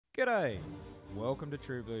G'day! Welcome to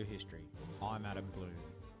True Blue History. I'm Adam Blum.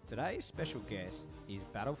 Today's special guest is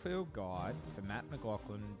Battlefield Guide for Matt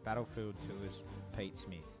McLaughlin Battlefield Tours Pete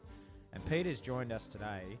Smith. And Pete has joined us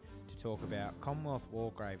today to talk about Commonwealth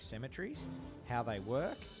War Graves Cemeteries, how they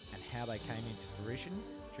work, and how they came into fruition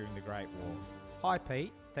during the Great War. Hi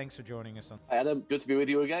Pete, thanks for joining us on. Hi Adam, good to be with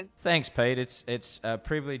you again. Thanks Pete, it's a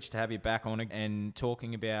privilege to have you back on and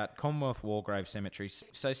talking about Commonwealth War Graves Cemeteries.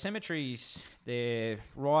 So cemeteries, they're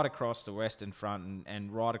right across the Western Front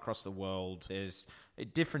and right across the world. There's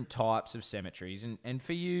different types of cemeteries, and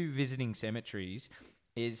for you visiting cemeteries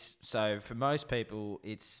for most people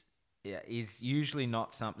is usually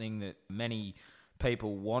not something that many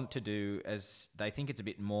people want to do, as they think it's a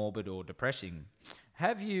bit morbid or depressing.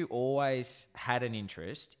 Have you always had an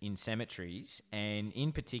interest in cemeteries, and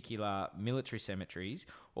in particular military cemeteries,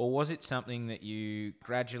 or was it something that you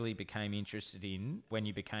gradually became interested in when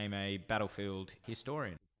you became a battlefield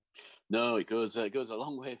historian? No, it goes a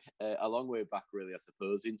long way back, really. I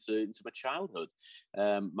suppose into my childhood.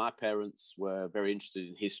 My parents were very interested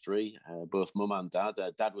in history, both mum and dad.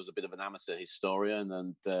 Dad was a bit of an amateur historian,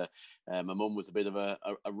 and my mum was a bit of a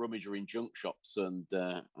rummager in junk shops and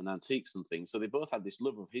antiques and things. So they both had this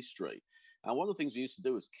love of history. And one of the things we used to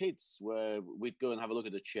do as kids, where we'd go and have a look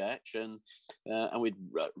at the church, and we'd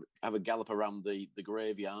have a gallop around the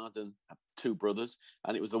graveyard and have two brothers,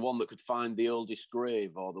 and it was the one that could find the oldest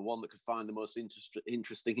grave or the one that could find the most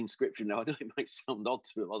interesting inscription. Now, I know it might sound odd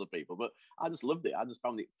to a lot of people, but I just loved it. I just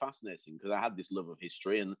found it fascinating because I had this love of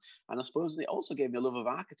history, and I suppose it also gave me a love of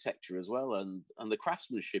architecture as well, and the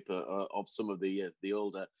craftsmanship of some of the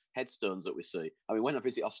older headstones that we see. I mean, when I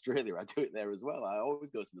visit Australia, I do it there as well. I always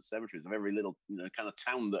go to the cemeteries of every little, kind of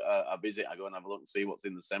town that I visit. I go and have a look and see what's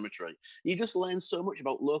in the cemetery. You just learn so much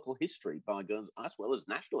about local history by going, as well as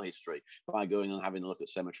national history, by going and having a look at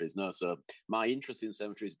cemeteries. No, so my interest in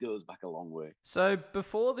cemeteries goes back a long way. So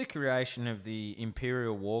before the creation of the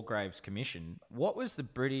Imperial War Graves Commission, what was the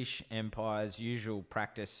British Empire's usual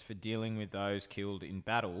practice for dealing with those killed in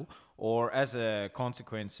battle or as a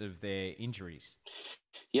consequence of their injuries?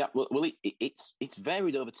 Yeah, well, it's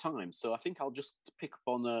varied over time. So I think I'll just pick up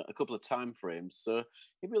on a couple of time frames. So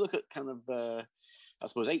if we look at kind of, I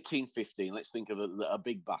suppose, 1815, let's think of a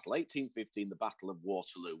big battle. 1815, the Battle of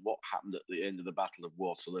Waterloo. What happened at the end of the Battle of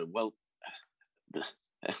Waterloo? Well,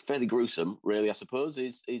 fairly gruesome, really, I suppose,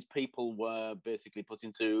 is people were basically put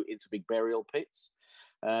into big burial pits.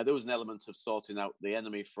 There was an element of sorting out the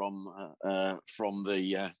enemy from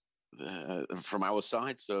our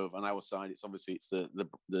side. So on our side, it's obviously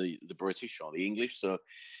the British or the English. So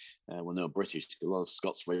no British, a lot of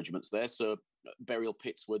Scots regiments there. So burial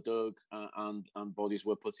pits were dug and bodies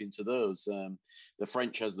were put into those. The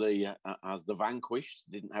French, as the vanquished,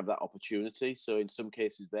 didn't have that opportunity. So in some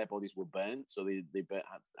cases, their bodies were burnt. So they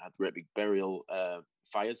had great big burial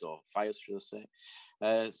fires, should I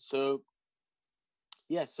say. So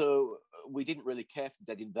we didn't really care for the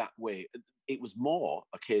dead in that way. It was more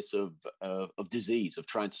a case of disease, of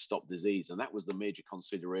trying to stop disease, and that was the major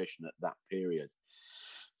consideration at that period.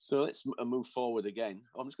 So let's move forward again.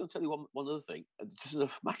 I'm just going to tell you one other thing. This is a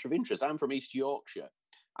matter of interest. I'm from East Yorkshire,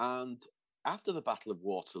 and after the Battle of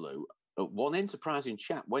Waterloo, one enterprising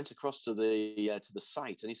chap went across to the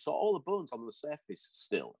site, and he saw all the bones on the surface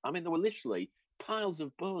still. I mean, there were literally piles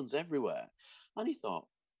of bones everywhere, and he thought,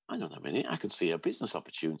 hang on a minute, I can see a business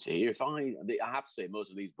opportunity here. I have to say, most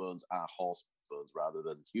of these bones are horse bones rather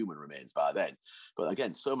than human remains by then. But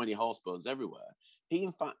again, so many horse bones everywhere. He,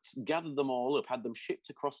 in fact, gathered them all up, had them shipped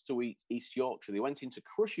across to East Yorkshire. They went into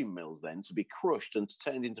crushing mills then to be crushed and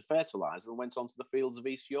turned into fertiliser, and went onto the fields of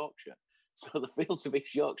East Yorkshire. So the fields of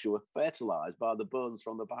East Yorkshire were fertilised by the bones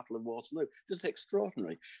from the Battle of Waterloo. Just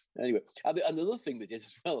extraordinary. Anyway, another thing they did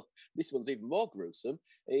as well, this one's even more gruesome,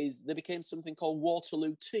 is they became something called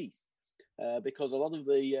Waterloo teeth. Because a lot of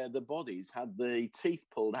the bodies had the teeth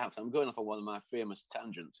pulled out. I'm going off on one of my famous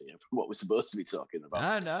tangents here from what we're supposed to be talking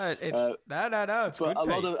about. No, it's but good.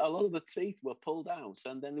 A lot of the teeth were pulled out,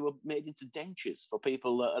 and then they were made into dentures for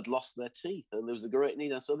people that had lost their teeth, and there was a great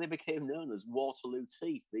need, and so they became known as Waterloo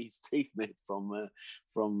teeth. These teeth made from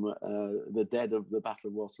the dead of the Battle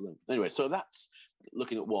of Waterloo. Anyway, so that's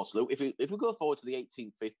looking at Waterloo. If we go forward to the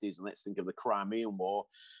 1850s and let's think of the Crimean War.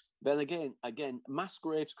 Then again, mass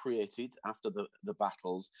graves created after the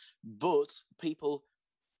battles, but people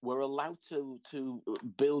were allowed to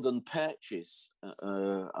build and purchase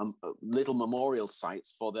little memorial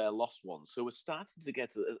sites for their lost ones. So we're starting to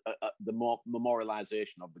get the more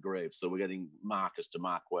memorialization of the graves. So we're getting markers to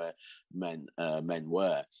mark where men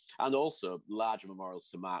were, and also larger memorials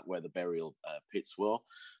to mark where the burial pits were.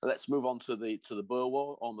 Let's move on to the Boer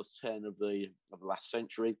War, almost turn of the last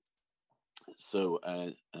century. So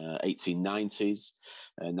 1890s,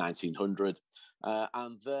 1900.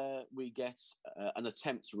 And there we get an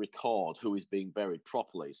attempt to record who is being buried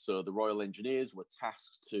properly. So the Royal Engineers were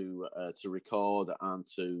tasked to record and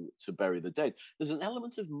to bury the dead. There's an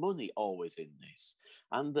element of money always in this.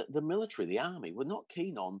 And the military, the army, were not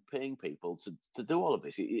keen on paying people to do all of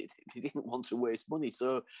this. They didn't want to waste money.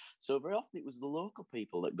 So very often it was the local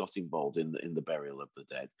people that got involved in the burial of the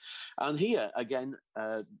dead. And here, again,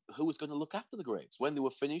 who was going to look after the graves? When they were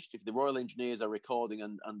finished, if the Royal Engineers are recording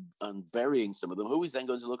and burying some of them, who is then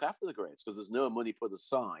going to look after the graves? Because there's no money put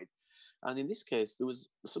aside. And in this case, there was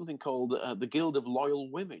something called the Guild of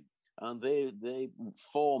Loyal Women. And they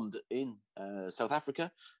formed in South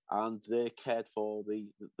Africa, and they cared for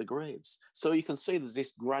the graves. So you can see there's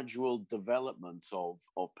this gradual development of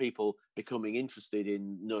people becoming interested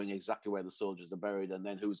in knowing exactly where the soldiers are buried, and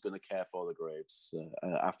then who's going to care for the graves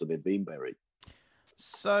after they've been buried.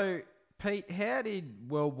 So, Pete, how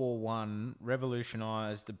did World War One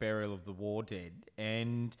revolutionise the burial of the war dead?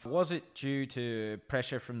 And was it due to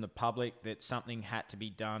pressure from the public that something had to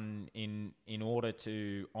be done in order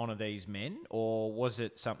to honour these men, or was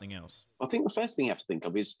it something else? I think the first thing you have to think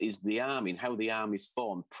of is the army and how the army's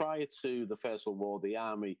formed. Prior to the First World War, the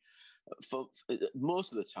army, for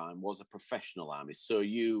most of the time, was a professional army. So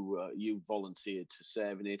you volunteered to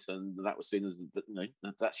serve in it, and that was seen as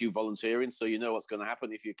that's you volunteering. So you know what's going to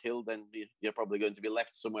happen if you're killed. Then you're probably going to be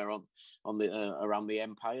left somewhere on the around the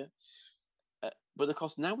empire. But of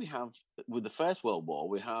course, now we have, with the First World War,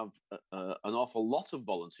 we have an awful lot of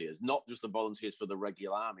volunteers, not just the volunteers for the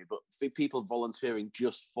regular army, but people volunteering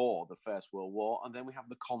just for the First World War. And then we have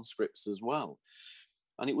the conscripts as well.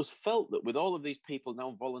 And it was felt that with all of these people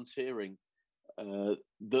now volunteering,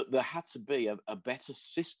 that there had to be a better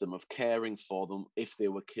system of caring for them if they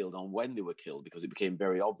were killed and when they were killed, because it became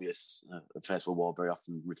very obvious. The First World War, very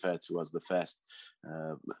often referred to as the first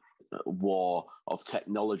war of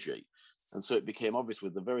technology. And so it became obvious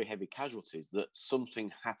with the very heavy casualties that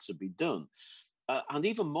something had to be done. And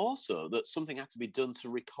even more so, that something had to be done to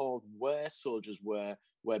record where soldiers were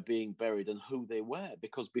being buried and who they were.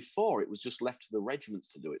 Because before, it was just left to the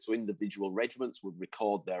regiments to do it. So individual regiments would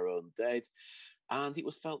record their own dead. And it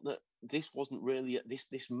was felt that this wasn't really this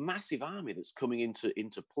massive army that's coming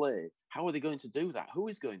into play. How are they going to do that? Who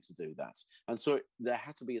is going to do that? And so there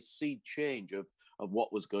had to be a seed change of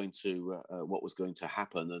what was going to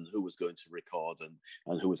happen, and who was going to record,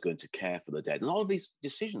 and who was going to care for the dead. And all of these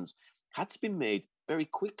decisions had to be made very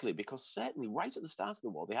quickly, because certainly right at the start of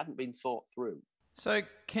the war, they hadn't been thought through. So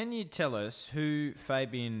can you tell us who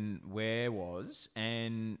Fabian Ware was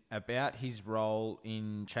and about his role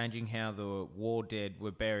in changing how the war dead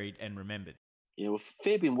were buried and remembered? Yeah, well,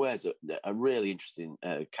 Fabian Ware's a really interesting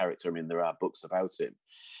character. I mean, there are books about him.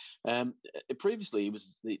 Previously, he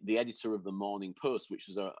was the editor of the Morning Post, which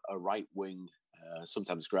was a right-wing,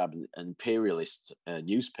 sometimes described an imperialist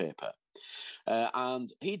newspaper.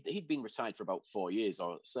 And he'd been retired for about 4 years,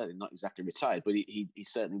 or certainly not exactly retired, but he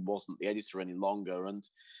certainly wasn't the editor any longer. And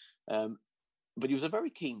but he was a very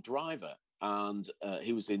keen driver, and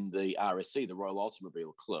he was in the RSC, the Royal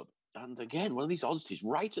Automobile Club. And again, one of these oddities,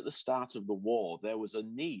 right at the start of the war, there was a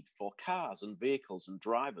need for cars and vehicles and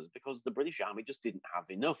drivers because the British Army just didn't have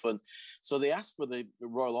enough. And so they asked for the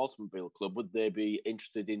Royal Automobile Club, would they be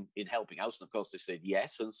interested in helping out? And of course, they said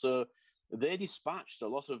yes. And so they dispatched a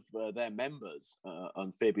lot of their members,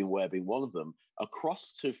 and Fabian Ware being one of them,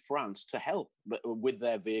 across to France to help with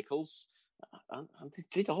their vehicles. And they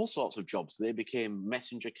did all sorts of jobs. They became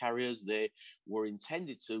messenger carriers. They were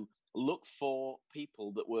intended to look for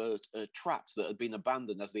people that were trapped, that had been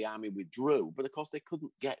abandoned as the army withdrew. But of course, they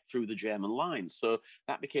couldn't get through the German lines. So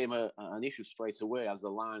that became an issue straight away as the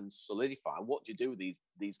lines solidified. What do you do with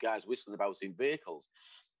these guys whistling about in vehicles?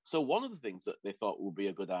 So one of the things that they thought would be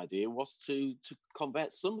a good idea was to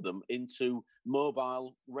convert some of them into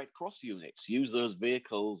mobile Red Cross units, use those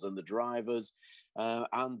vehicles and the drivers,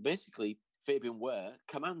 and basically Fabian Ware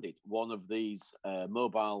commanded one of these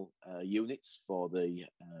mobile units for the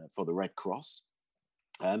Red Cross,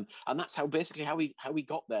 and that's how he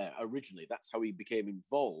got there originally. That's how he became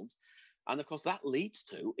involved. And of course, that leads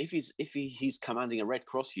to, he's commanding a Red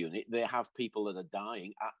Cross unit, they have people that are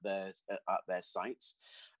dying at their sites,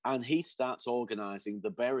 and he starts organising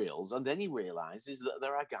the burials. And then he realises that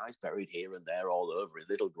there are guys buried here and there all over in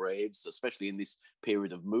little graves, especially in this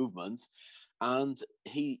period of movement. And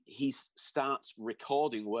he starts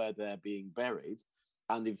recording where they're being buried,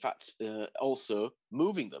 and in fact, also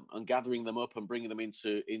moving them and gathering them up and bringing them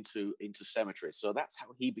into cemeteries. So that's how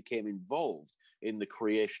he became involved in the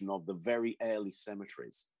creation of the very early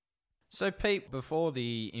cemeteries. So, Pete, before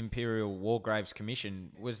the Imperial War Graves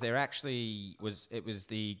Commission, was the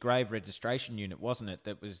grave registration unit, wasn't it?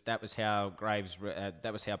 That was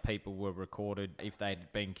how people were recorded if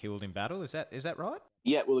they'd been killed in battle. Is that right?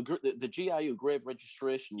 Yeah, well, the GRU, Grave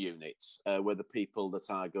Registration Units, were the people that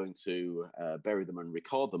are going to bury them and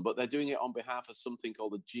record them, but they're doing it on behalf of something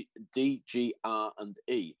called the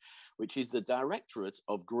DGR&E, which is the Directorate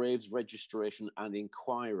of Graves Registration and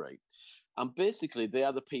Inquiry. And basically, they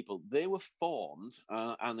are the people. They were formed,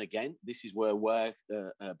 and again, this is where Ware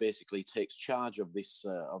basically takes charge of this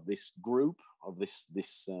group, of this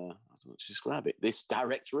I don't know to describe it, this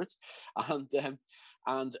directorate,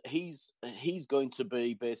 and he's going to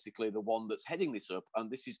be basically the one that's heading this up, and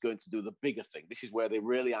this is going to do the bigger thing. This is where they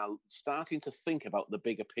really are starting to think about the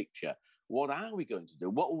bigger picture. What are we going to do?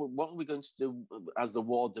 What are we going to do as the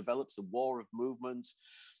war develops? A war of movement.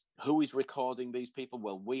 Who is recording these people?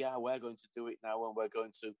 Well, we're going to do it now, and we're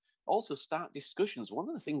going to also start discussions. One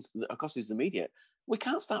of the things that, of course, is the media. We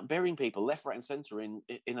can't start burying people left, right, and centre in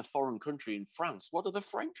a foreign country, in France. What are the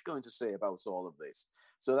French going to say about all of this?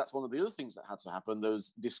 So that's one of the other things that had to happen.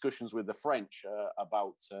 Those discussions with the French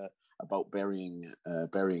about burying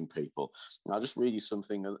people. And I'll just read you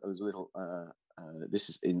something. There's a little. This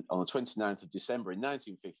is on the 29th of December in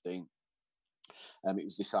 1915. It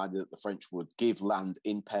was decided that the French would give land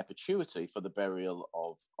in perpetuity for the burial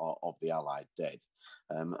of the Allied dead,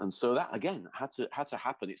 and so that again had to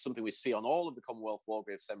happen. It's something we see on all of the Commonwealth War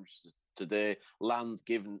Graves cemeteries today. Land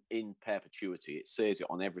given in perpetuity. It says it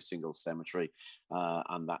on every single cemetery,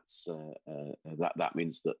 and that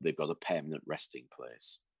means that they've got a permanent resting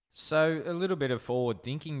place. So a little bit of forward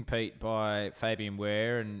thinking, Pete, by Fabian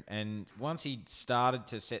Ware, and once he started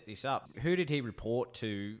to set this up, who did he report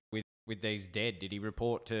to with these dead? Did he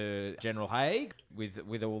report to General Haig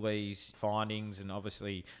with all these findings and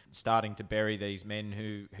obviously starting to bury these men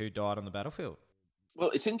who died on the battlefield? Well,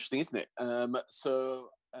 it's interesting, isn't it?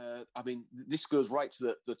 I mean, this goes right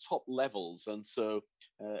to the top levels, and so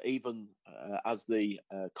even as the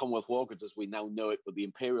Commonwealth War Graves, as we now know it, but the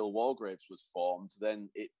Imperial War Graves was formed, then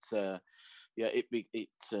it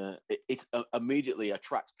immediately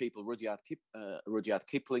attracts people. Rudyard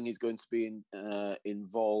Kipling is going to be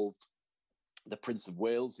involved. The Prince of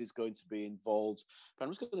Wales is going to be involved. But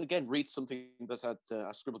I'm just going to again read something that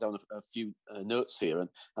I scribbled down a few notes here,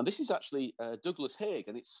 and this is actually Douglas Haig,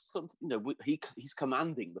 and it's something, he's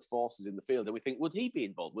commanding the forces in the field, and we think, would he be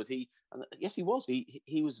involved? Would he? And yes, he was.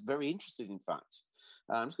 He was very interested, in fact.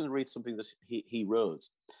 I'm just going to read something that he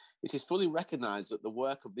wrote. It is fully recognised that the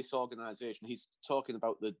work of this organisation, he's talking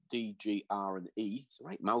about the DGR&E, it's a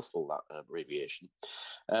right mouthful, that abbreviation.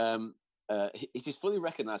 It is fully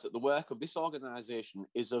recognised that the work of this organisation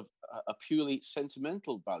is of a purely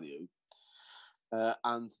sentimental value,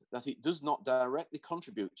 and that it does not directly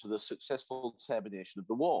contribute to the successful termination of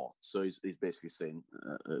the war. So he's basically saying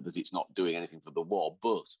that it's not doing anything for the war,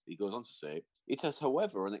 but he goes on to say, it has,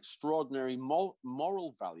 however, an extraordinary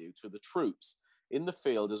moral value to the troops in the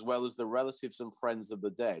field, as well as the relatives and friends of the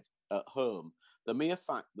dead at home. The mere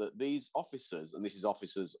fact that these officers, and this is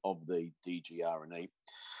officers of the DGR&E,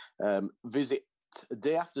 visit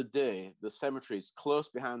day after day the cemeteries close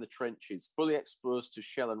behind the trenches, fully exposed to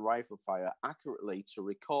shell and rifle fire, accurately to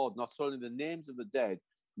record not only the names of the dead,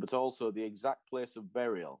 but also the exact place of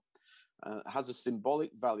burial, has a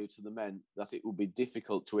symbolic value to the men that it would be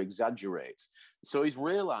difficult to exaggerate. So he's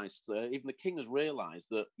realised, even the king has realised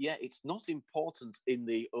that, it's not important in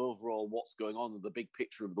the overall what's going on in the big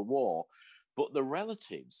picture of the war, but the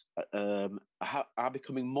relatives are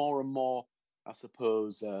becoming more and more, I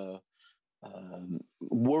suppose,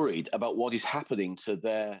 worried about what is happening to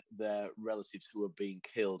their relatives who are being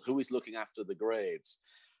killed, who is looking after the graves,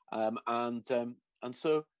 and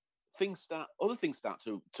so other things start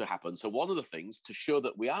to happen. So one of the things, to show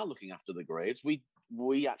that we are looking after the graves,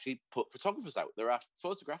 we actually put photographers out. There are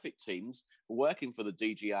photographic teams working for the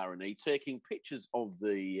DGR&E, taking pictures of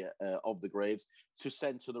the graves to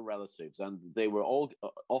send to the relatives, and they were all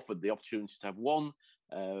offered the opportunity to have one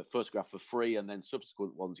photograph for free, and then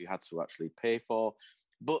subsequent ones you had to actually pay for.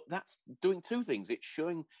 But that's doing two things. It's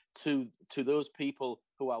showing to those people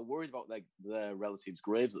who are worried about their relatives'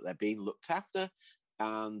 graves that they're being looked after,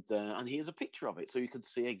 and here's a picture of it, so you can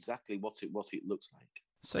see exactly what it looks like.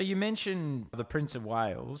 So you mentioned the Prince of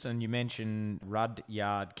Wales and you mentioned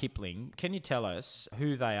Rudyard Kipling. Can you tell us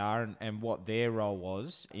who they are and what their role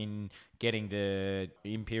was in getting the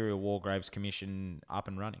Imperial War Graves Commission up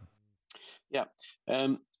and running? Yeah.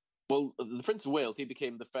 Well, the Prince of Wales, he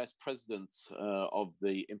became the first president of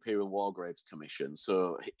the Imperial War Graves Commission.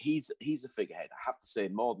 So he's a figurehead. I have to say,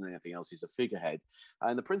 more than anything else, he's a figurehead.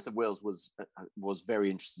 And the Prince of Wales was very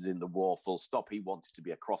interested in the war, full stop. He wanted to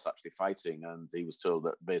be across actually fighting, and he was told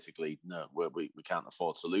that basically, no, we can't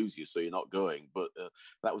afford to lose you, so you're not going. But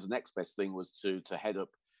that was the next best thing, was to head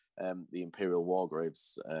up the Imperial War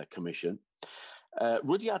Graves Commission.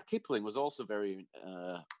 Rudyard Kipling was also very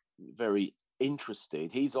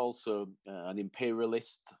interested. He's also an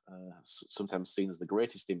imperialist, sometimes seen as the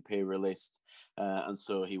greatest imperialist, and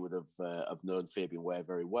so he would have known Fabian Ware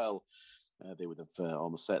very well. They would have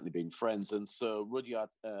almost certainly been friends, and so Rudyard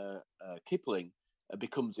Kipling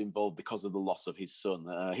becomes involved because of the loss of his son.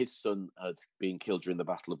 His son had been killed during the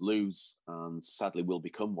Battle of Lewes, and sadly will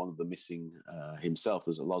become one of the missing himself.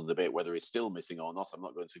 There's a lot of debate whether he's still missing or not. I'm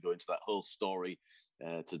not going to go into that whole story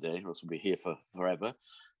today, or else we'll be here forever.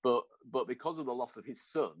 But because of the loss of his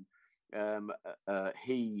son,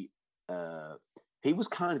 he was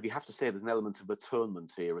kind of, you have to say, there's an element of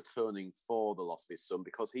atonement here, atoning for the loss of his son,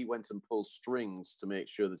 because he went and pulled strings to make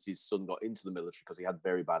sure that his son got into the military because he had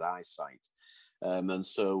very bad eyesight. And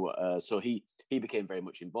so he became very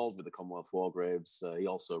much involved with the Commonwealth War Graves. He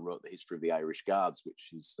also wrote the history of the Irish Guards, which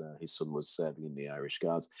his son was serving in the Irish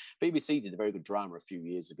Guards. BBC did a very good drama a few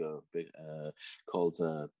years ago called,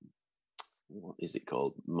 what is it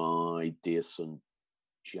called? My Dear Son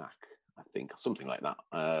Jack, I think, something like that.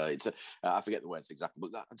 I forget the words exactly,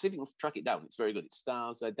 but see if you can track it down. It's very good. It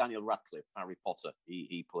stars Daniel Radcliffe, Harry Potter.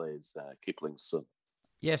 He plays Kipling's son.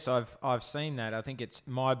 Yes, I've seen that. I think it's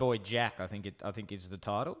My Boy Jack. I think is the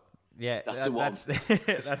title. Yeah, that's the one.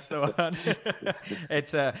 That's the one.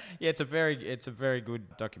 It's a very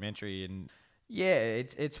good documentary, and yeah,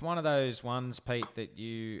 it's one of those ones, Pete, that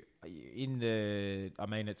it's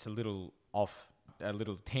a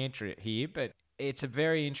little tangent here, but it's a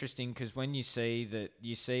very interesting, because when you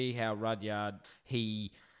see how Rudyard,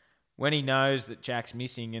 when he knows that Jack's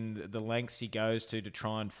missing and the lengths he goes to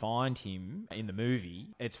try and find him in the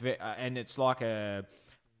movie, it's like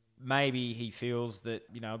maybe he feels that,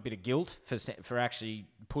 a bit of guilt for actually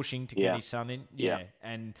pushing to get his son in. Yeah.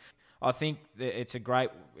 And I think that it's a great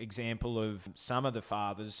example of some of the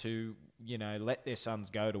fathers who, let their sons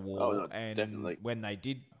go to war, and definitely. When they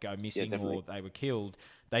did go missing or they were killed,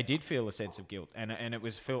 they did feel a sense of guilt, and it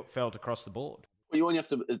was felt across the board. Well, you only have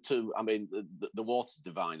to. I mean, the Water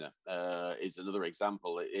Diviner is another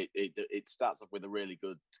example. It starts off with a really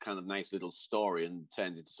good, kind of nice little story and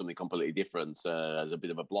turns into something completely different as a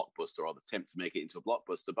bit of a blockbuster, or the attempt to make it into a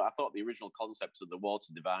blockbuster. But I thought the original concept of the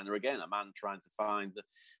Water Diviner, again, a man trying to find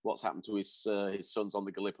what's happened to his sons on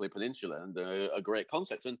the Gallipoli Peninsula, and a great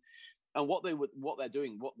concept. And what they're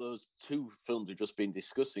doing, what those two films we've just been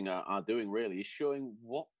discussing are doing, really, is showing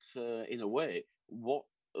what, in a way, what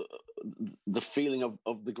the feeling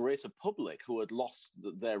of the greater public who had lost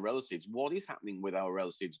their relatives. What is happening with our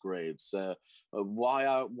relatives' graves?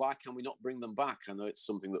 Why can we not bring them back? I know it's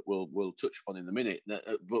something that we'll touch upon in a minute,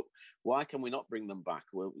 but why can we not bring them back?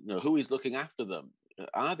 Well, who is looking after them?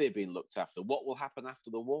 Are they being looked after? What will happen after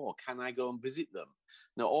the war? Can I go and visit them?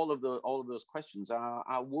 Now, all of those questions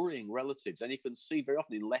are worrying relatives, and you can see very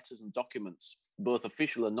often in letters and documents, both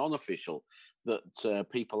official and non-official, that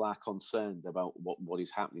people are concerned about what is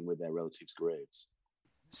happening with their relatives' graves.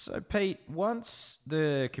 So, Pete, once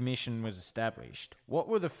the commission was established, what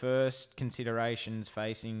were the first considerations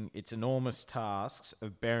facing its enormous tasks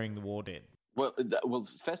of burying the war dead? Well,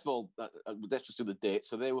 first of all, let's just do the date.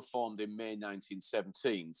 So they were formed in May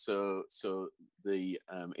 1917. So the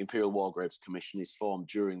Imperial War Graves Commission is formed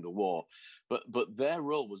during the war, but their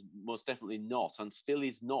role was most definitely not, and still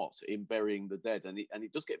is not, in burying the dead. And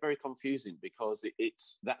it does get very confusing, because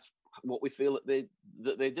that's what we feel that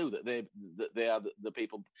they do, that they are the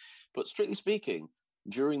people. But strictly speaking,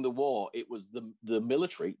 during the war, it was the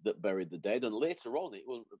military that buried the dead, and later on,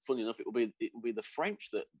 funny enough, it will be the French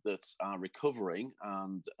that are recovering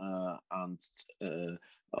and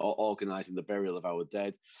organising the burial of our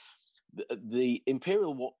dead. The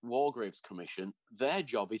Imperial War Graves Commission, their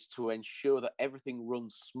job is to ensure that everything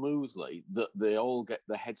runs smoothly, that they all get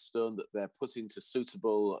the headstone, that they're put into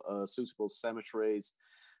suitable cemeteries,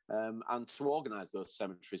 and to organise those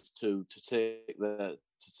cemeteries to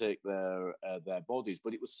take their bodies.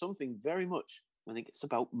 But it was something very much. I think it's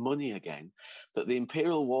about money again, that the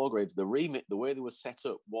Imperial War Graves, the remit, the way they were set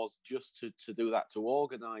up was just to do that, to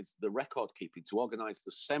organise the record keeping, to organise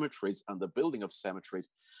the cemeteries and the building of cemeteries,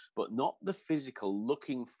 but not the physical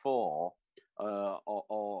looking for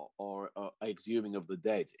or exhuming of the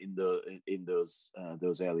dead in those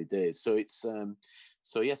early days. So it's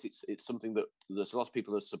yes, it's something that there's a lot of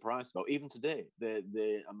people are surprised about. Even today,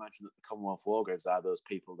 they imagine that the Commonwealth War Graves are those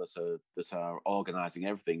people that are organising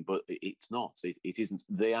everything, but it's not. It isn't.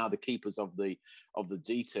 They are the keepers of the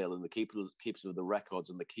detail, and the keepers of the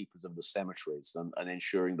records, and the keepers of the cemeteries, and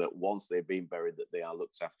ensuring that once they've been buried, that they are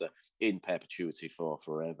looked after in perpetuity for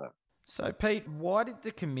forever. So, Pete, why did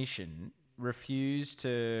the Commission refuse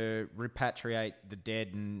to repatriate the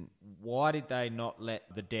dead, and why did they not let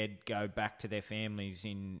the dead go back to their families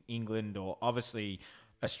in England? Or obviously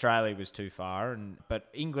Australia was too far, but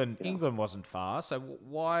England wasn't far. So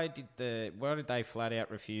why did they flat out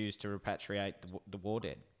refuse to repatriate the war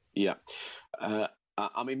dead? Yeah.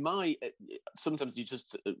 I mean, sometimes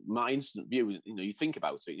my instant view, you think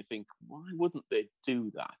about it, you think, why wouldn't they do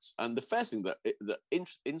that? And the first thing that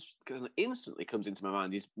instantly comes into my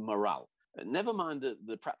mind is morale. Never mind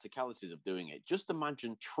the practicalities of doing it. Just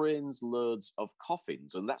imagine trains loads of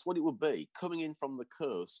coffins, and that's what it would be, coming in from the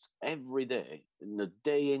coast every day,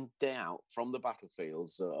 day in, day out, from the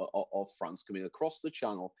battlefields of France, coming across the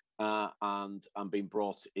Channel and being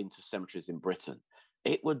brought into cemeteries in Britain.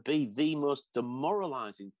 It would be the most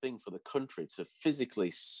demoralising thing for the country to physically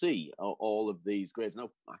see all of these graves.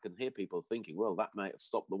 Now, I can hear people thinking, well, that might have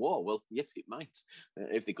stopped the war. Well, yes, it might,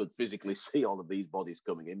 if they could physically see all of these bodies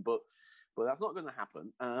coming in. But that's not going to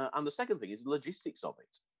happen. And the second thing is logistics of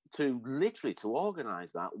it. To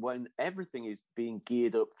organise that when everything is being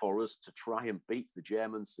geared up for us to try and beat the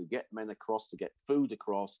Germans, to get men across, to get food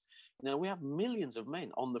across. Now, we have millions of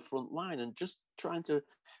men on the front line, and just trying to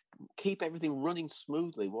keep everything running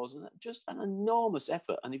smoothly wasn't just an enormous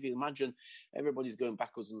effort. And if you imagine everybody's going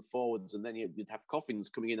backwards and forwards, and then you'd have coffins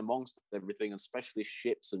coming in amongst everything, and specialist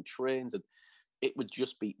ships and trains, and it would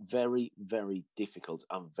just be very, very difficult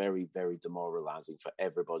and very, very demoralising for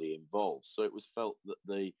everybody involved. So it was felt that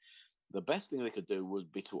the best thing they could do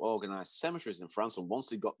would be to organise cemeteries in France. And once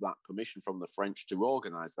they got that permission from the French to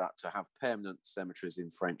organise that, to have permanent cemeteries in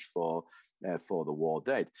French for the war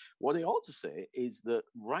dead. What I ought to say is that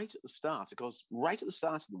right at the start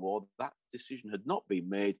of the war, that decision had not been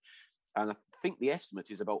made. And I think the estimate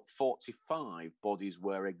is about 45 bodies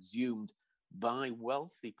were exhumed by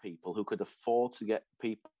wealthy people who could afford to get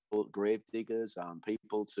grave diggers and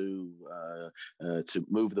people to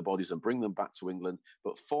move the bodies and bring them back to England.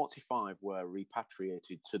 But 45 were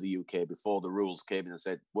repatriated to the UK before the rules came in and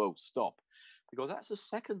said, whoa, stop. Because that's the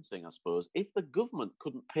second thing, I suppose. If the government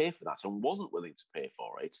couldn't pay for that and wasn't willing to pay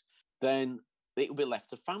for it, then it would be left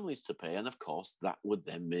to families to pay. And of course, that would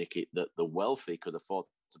then make it that the wealthy could afford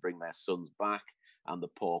to bring their sons back and the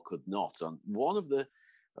poor could not. And one of the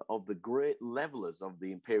great levelers of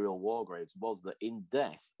the Imperial War Graves was that in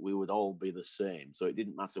death we would all be the same. So it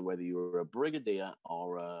didn't matter whether you were a brigadier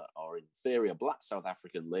or in theory a black South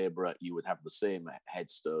African labourer, you would have the same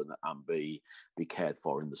headstone and be cared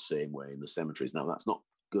for in the same way in the cemeteries. Now, that's not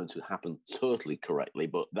going to happen totally correctly,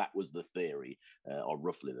 but that was the theory, or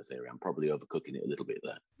roughly the theory. I'm probably overcooking it a little bit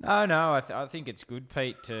there. No, I think it's good,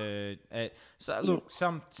 Pete. Look,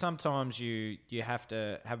 sometimes you have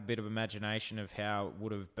to have a bit of imagination of how it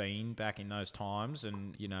would have been back in those times,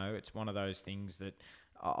 and it's one of those things that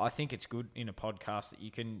I think it's good in a podcast that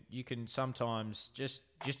you can sometimes just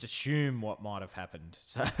assume what might have happened.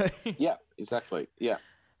 So yeah, exactly. Yeah.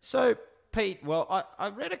 So, Pete, well, I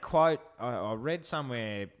read a quote. I read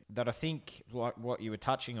somewhere that I think, like what you were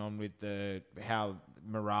touching on with how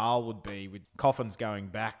morale would be with coffins going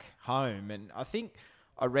back home, and I think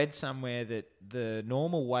I read somewhere that the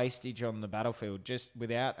normal wastage on the battlefield, just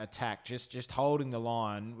without attack, just holding the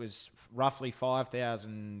line, was roughly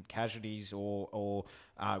 5,000 casualties or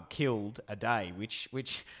killed a day. Which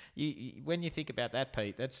when you think about that,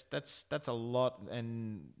 Pete, that's a lot,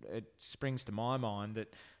 and it springs to my mind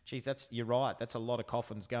that, geez, you're right. That's a lot of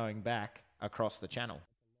coffins going back across the Channel.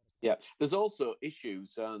 Yeah, there's also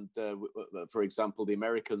issues, and for example, the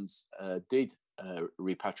Americans did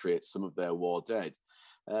repatriate some of their war dead.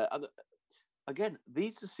 And again,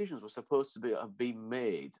 these decisions were supposed to have been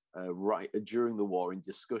made right during the war in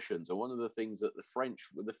discussions. And one of the things that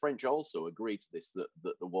the French also agreed to this, that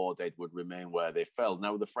the war dead would remain where they fell.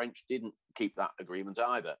 Now, the French didn't keep that agreement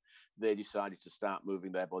either. They decided to start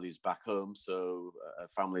moving their bodies back home so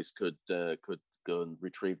families could go and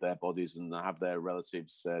retrieve their bodies and have their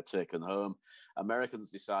relatives taken home.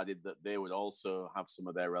 Americans decided that they would also have some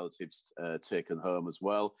of their relatives taken home as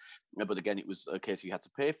well. But again, it was a case you had to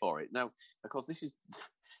pay for it. Now, of course, this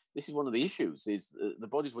is one of the issues: is the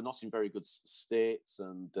bodies were not in very good states,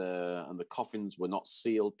 and the coffins were not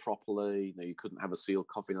sealed properly. You couldn't have a sealed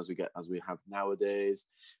coffin as we have nowadays.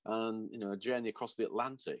 And a journey across the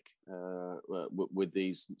Atlantic with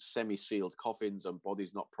these semi-sealed coffins and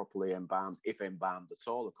bodies not properly embalmed, if embalmed at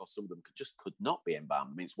all. Of course, some of them could not be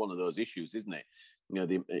embalmed. I mean, it's one of those issues, isn't it?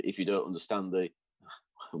 If you don't understand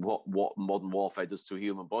what modern warfare does to a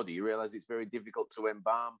human body, you realise it's very difficult to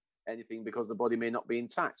embalm anything because the body may not be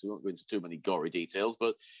intact. We won't go into too many gory details,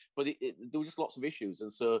 but there were just lots of issues,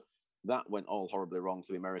 and so that went all horribly wrong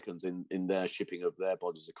for the Americans in their shipping of their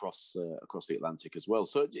bodies across the Atlantic as well.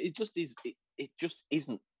 So it just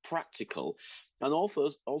isn't practical, and also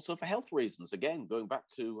for health reasons. Again, going back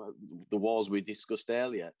to the wars we discussed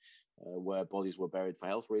earlier, where bodies were buried for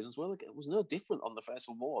health reasons. Well, it was no different on the First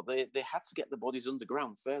World War. They had to get the bodies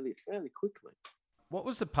underground fairly quickly. What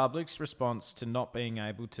was the public's response to not being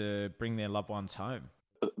able to bring their loved ones home?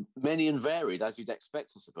 Many and varied, as you'd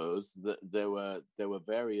expect, I suppose. That there were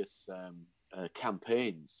various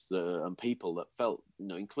campaigns and people that felt,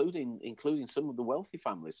 including some of the wealthy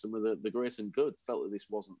families, some of the great and good, felt that this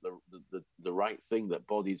wasn't the right thing. That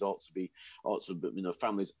bodies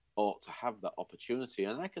families ought to have that opportunity.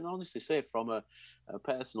 And I can honestly say, from a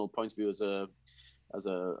personal point of view, as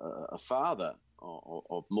a father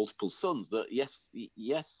of multiple sons, that yes,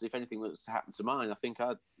 if anything was to happen to mine, I think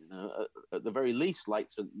I'd, at the very least, like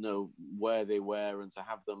to know where they were and to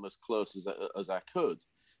have them as close as I could.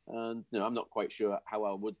 And I'm not quite sure how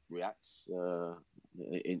I would react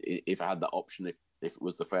if I had that option. If it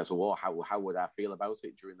was the First World War, how would I feel about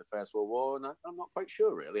it during the First World War? And I'm not quite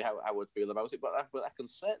sure really how I would feel about it. But I can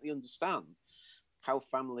certainly understand how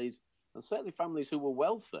families, and certainly families who were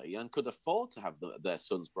wealthy and could afford to have their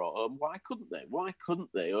sons brought home, why couldn't they? Why couldn't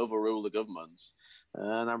they overrule the governments?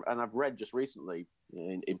 And I've read just recently,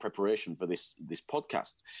 in preparation for this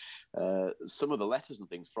podcast, some of the letters and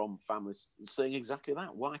things from families saying exactly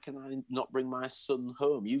that. Why can I not bring my son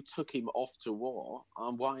home? You took him off to war,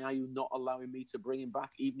 and why are you not allowing me to bring him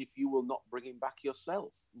back, even if you will not bring him back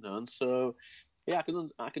yourself? And so, yeah,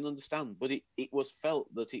 I can understand, but it was felt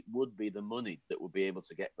that it would be the money that would be able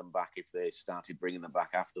to get them back if they started bringing them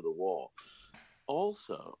back after the war.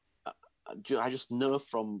 Also, I just know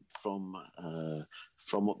from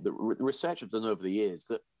what the research I've done over the years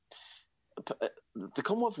that the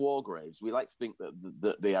Commonwealth War Graves, we like to think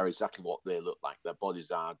that they are exactly what they look like. Their bodies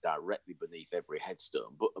are directly beneath every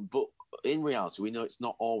headstone, but in reality, we know it's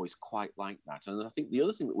not always quite like that. And I think the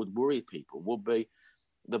other thing that would worry people would be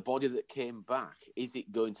the body that came back. Is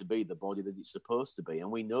it going to be the body that it's supposed to be?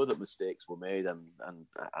 And we know that mistakes were made and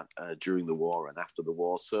during the war and after the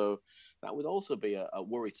war. So that would also be a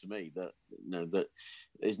worry to me, that that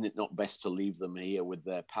isn't it not best to leave them here with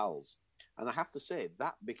their pals? And I have to say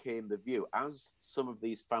that became the view as some of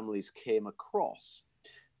these families came across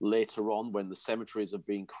later on, when the cemeteries have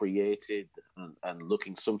been created and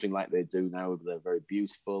looking something like they do now. They're very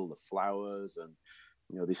beautiful, the flowers and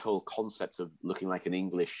this whole concept of looking like an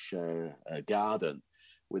English garden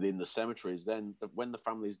within the cemeteries. Then when the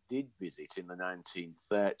families did visit in the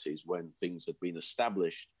 1930s, when things had been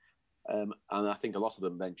established, and I think a lot of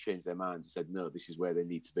them then changed their minds and said, no, this is where they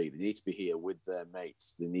need to be. They need to be here with their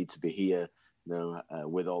mates. They need to be here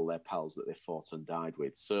with all their pals that they fought and died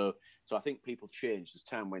with. So I think people changed as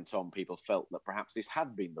time went on. People felt that perhaps this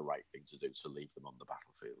had been the right thing to do, to leave them on the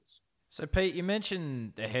battlefields. So, Pete, you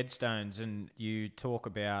mentioned the headstones and you talk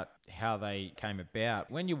about how they came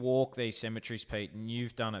about. When you walk these cemeteries, Pete, and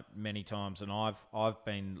you've done it many times, and I've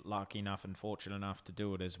been lucky enough and fortunate enough to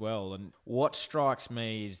do it as well. And what strikes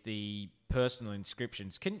me is the personal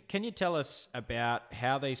inscriptions. Can you tell us about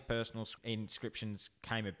how these personal inscriptions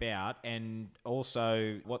came about, and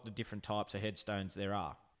also what the different types of headstones there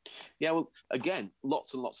are? Yeah, well, again,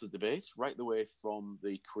 lots and lots of debates right the way from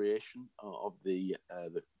the creation of the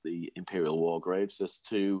Imperial War Graves as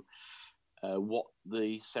to what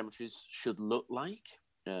the cemeteries should look like,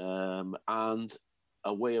 and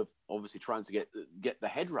a way of obviously trying to get the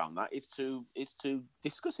head around that is to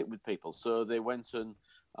discuss it with people. So they went and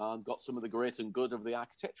got some of the great and good of the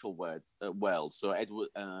architectural world. So Edwin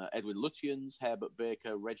Lutyens, Herbert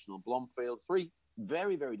Baker, Reginald Blomfield, three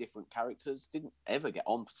very, very different characters, didn't ever get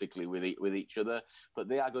on particularly with each other, but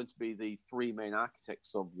they are going to be the three main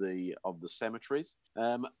architects of the cemeteries,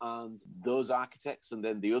 and those architects and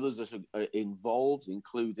then the others that are involved,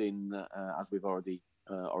 including as we've already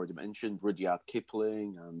already mentioned, Rudyard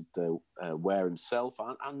Kipling and Ware himself,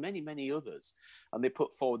 and many, many others. And they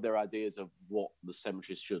put forward their ideas of what the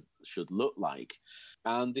cemeteries should look like.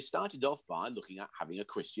 And they started off by looking at having a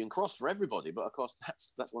Christian cross for everybody. But of course,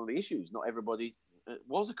 that's one of the issues. Not everybody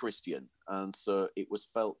was a Christian. And so it was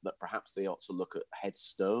felt that perhaps they ought to look at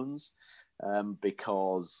headstones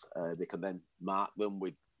because they can then mark them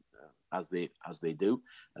with, as they do,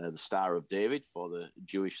 the Star of David for the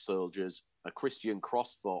Jewish soldiers, a Christian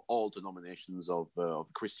cross for all denominations of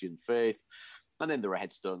Christian faith, and then there are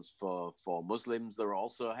headstones for Muslims. There are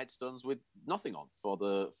also headstones with nothing on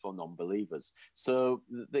for non-believers. So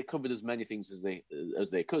they covered as many things as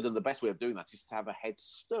they could, and the best way of doing that is to have a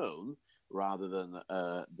headstone rather than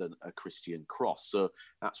a Christian cross. So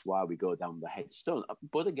that's why we go down the headstone.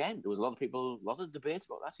 But again, there was a lot of debate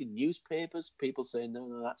about that in newspapers, people saying,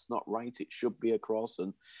 no, that's not right, it should be a cross.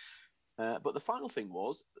 And but the final thing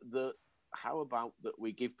was that how about that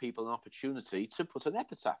we give people an opportunity to put an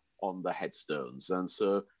epitaph on the headstones? And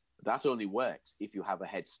so that only works if you have a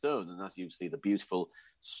headstone. And as you see, the beautiful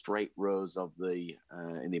straight rows of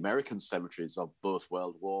in the American cemeteries of both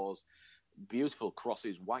world wars, beautiful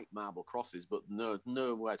crosses, white marble crosses, but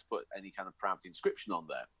nowhere to put any kind of private inscription on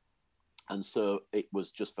there. And so it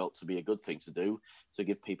was just felt to be a good thing to do, to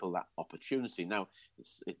give people that opportunity. Now,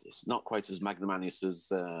 it's not quite as magnanimous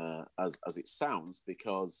as it sounds,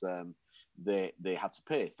 because they had to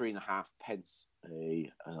pay 3.5 pence a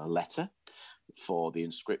letter for the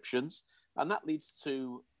inscriptions, and that leads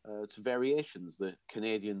to variations. The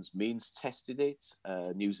Canadians means tested it.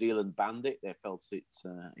 New Zealand banned it. They felt it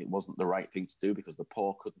wasn't the right thing to do because the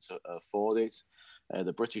poor couldn't afford it.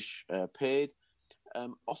 The British paid.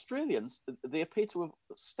 Australians, they appear to have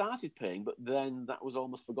started paying, but then that was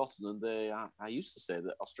almost forgotten. And I used to say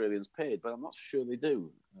that Australians paid, but I'm not sure they do.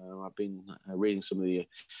 I've been reading some of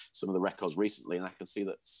the records recently, and I can see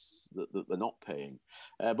that they're not paying.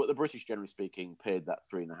 But the British, generally speaking, paid that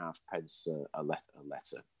 3.5 pence a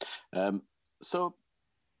letter. So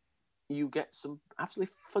you get some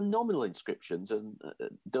absolutely phenomenal inscriptions, and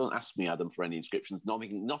don't ask me, Adam, for any inscriptions.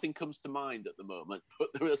 Nothing comes to mind at the moment, but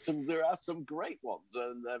there are some great ones,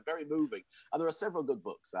 and very moving. And there are several good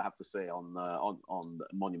books, I have to say, on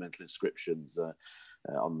monumental inscriptions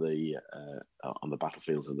on the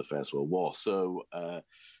battlefields of the First World War. So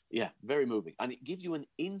yeah, very moving, and it gives you an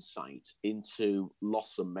insight into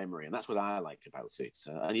loss and memory, and that's what I like about it.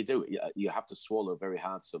 And you have to swallow very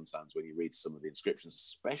hard sometimes when you read some of the inscriptions,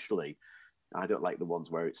 especially. I don't like the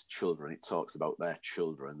ones where it's children. It talks about their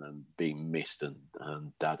children and being missed and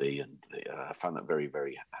daddy, and I find that very,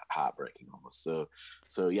 very heartbreaking almost.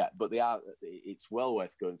 So yeah, but it's well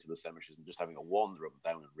worth going to the cemeteries and just having a wander up and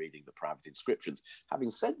down and reading the private inscriptions.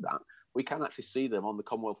 Having said that, we can actually see them on the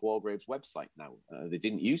Commonwealth War Graves website now. They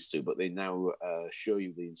didn't used to, but they now show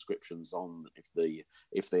you the inscriptions on.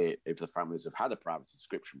 If the families have had a private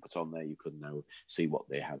inscription put on there, you can now see what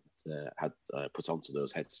they had put onto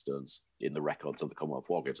those headstones in the records of the Commonwealth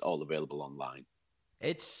War Graves, all available online.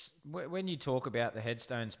 It's when you talk about the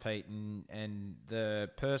headstones, Pete, and the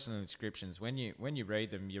personal inscriptions. When you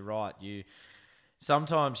read them, you're right.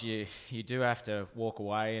 Sometimes you do have to walk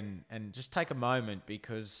away and just take a moment,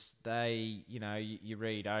 because they, you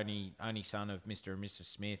read only son of Mr. and Mrs.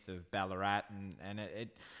 Smith of Ballarat, and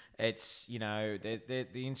it's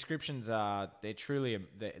the inscriptions they're truly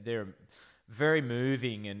they're very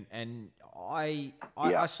moving, and I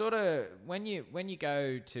sort of when you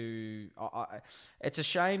go to it's a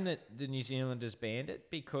shame that the New Zealanders banned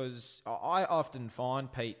it, because I often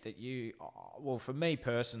find, Pete, that for me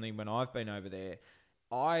personally, when I've been over there,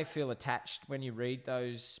 I feel attached when you read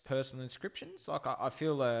those personal inscriptions. Like I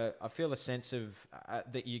feel a sense of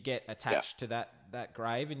that you get attached to that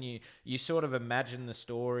grave, and you sort of imagine the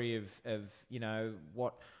story of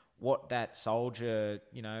what that soldier,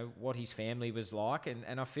 what his family was like,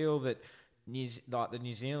 and I feel that the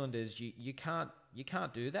New Zealanders, you can't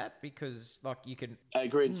do that, because like you can. I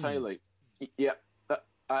agree entirely. Yeah,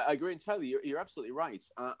 I agree entirely. You're absolutely right,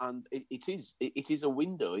 and it is a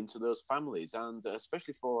window into those families, and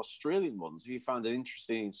especially for Australian ones, if you find an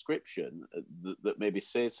interesting inscription that maybe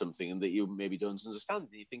says something and that you maybe don't understand,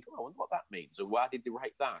 and you think, oh, I wonder what that means, or why did they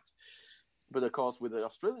write that? But of course, with the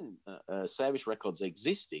Australian service records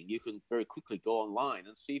existing, you can very quickly go online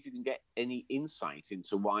and see if you can get any insight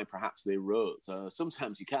into why perhaps they wrote.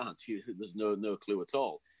 Sometimes you can't. There's no clue at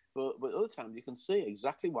all. But other times you can see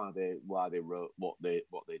exactly why they wrote what they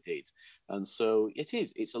did. And so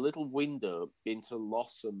it's a little window into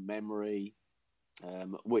loss and memory,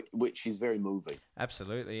 which is very moving.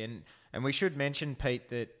 Absolutely, and we should mention, Pete,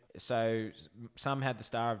 that so some had the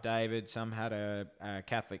Star of David, some had a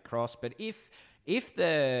Catholic cross, but if If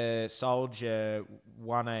the soldier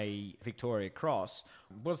won a Victoria Cross,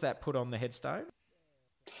 was that put on the headstone?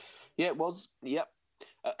 Yeah, it was. Yep.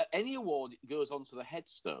 Any award goes onto the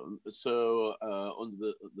headstone. So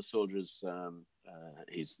under the soldier's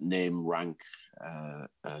his name, rank,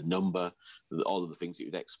 number, all of the things that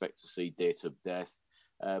you'd expect to see, date of death.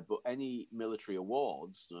 But any military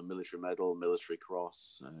awards, military medal, military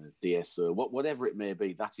cross, DSO, whatever it may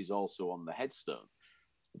be, that is also on the headstone.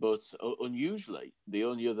 But unusually, the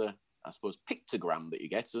only other, I suppose, pictogram that you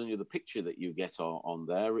get, the only other picture that you get on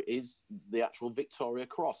there is the actual Victoria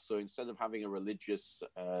Cross. So instead of having a religious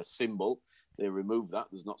symbol, they remove that.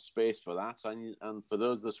 There's not space for that. And for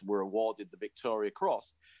those that were awarded the Victoria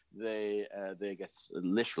Cross, they get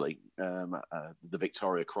literally the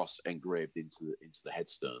Victoria Cross engraved into the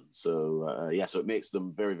headstone. So so it makes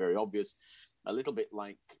them very, very obvious. A little bit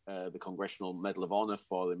like the Congressional Medal of Honor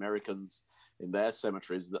for the Americans in their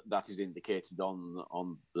cemeteries, that is indicated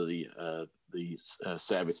on the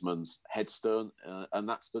serviceman's headstone, and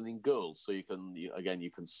that's done in gold. So you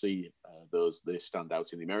can see those, they stand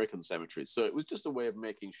out in the American cemeteries. So it was just a way of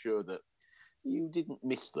making sure that you didn't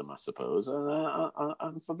miss them, I suppose,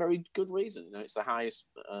 and for very good reason. It's the highest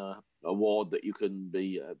award that you can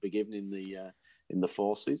be given in the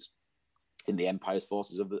forces, in the Empire's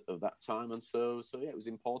forces of that time, and so it was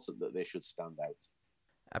important that they should stand out.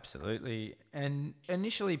 Absolutely. And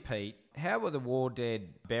initially, Pete, how were the war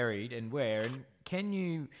dead buried and where? And can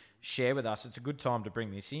you share with us, it's a good time to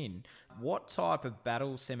bring this in, what type of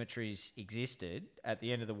battle cemeteries existed at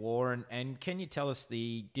the end of the war, and can you tell us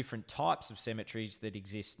the different types of cemeteries that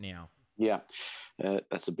exist now? Yeah,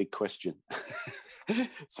 that's a big question.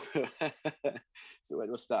 so where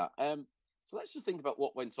do I start? So let's just think about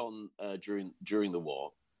what went on during the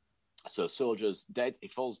war. So soldiers dead, he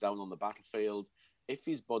falls down on the battlefield. If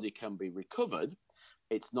his body can be recovered,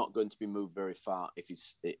 it's not going to be moved very far if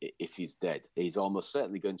he's dead. He's almost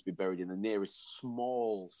certainly going to be buried in the nearest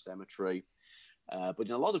small cemetery. But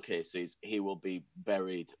in a lot of cases, he will be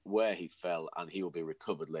buried where he fell and he will be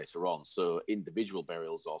recovered later on. So individual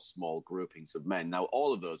burials or small groupings of men. Now,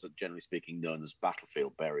 all of those are generally speaking known as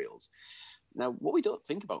battlefield burials. Now, what we don't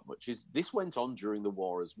think about much is this went on during the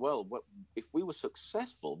war as well. If we were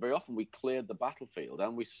successful, very often we cleared the battlefield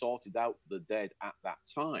and we sorted out the dead at that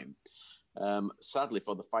time. Sadly,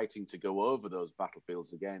 for the fighting to go over those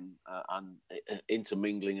battlefields again and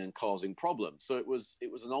intermingling and causing problems. So it was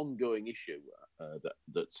an ongoing issue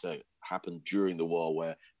that happened during the war,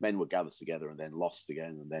 where men were gathered together and then lost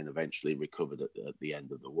again and then eventually recovered at the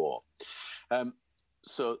end of the war.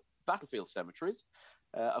 So battlefield cemeteries,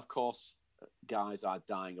 of course, guys are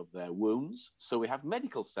dying of their wounds. So we have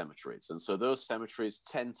medical cemeteries. And so those cemeteries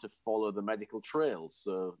tend to follow the medical trails.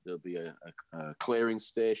 So there'll be a clearing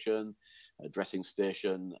station, a dressing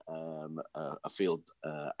station, a field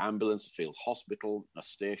ambulance, a field hospital, a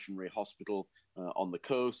stationary hospital on the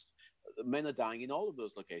coast. Men are dying in all of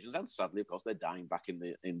those locations. And sadly, of course, they're dying back in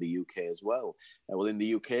the UK as well. In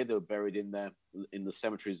the UK, they were buried in the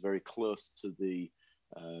cemeteries very close to the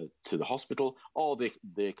hospital, or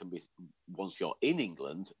they can be, once you're in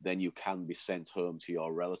England, then you can be sent home to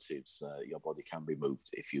your relatives. Your body can be moved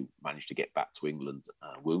if you manage to get back to England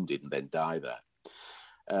wounded and then die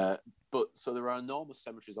there. But so there are enormous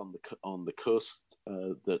cemeteries on the coast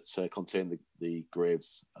that contain the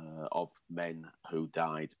graves of men who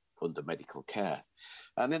died under medical care.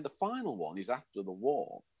 And then the final one is after the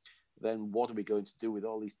war. Then what are we going to do with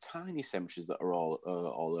all these tiny cemeteries that are all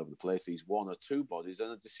over the place, these one or two bodies?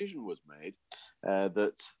 And a decision was made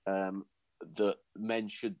that men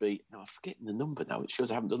should be, I'm forgetting the number now. It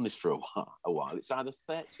shows I haven't done this for a while. It's either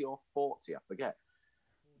 30 or 40, I forget.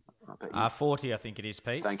 40, I think it is,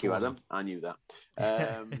 Pete. Thank you, Adam. I knew that.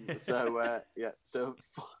 So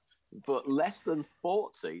but less than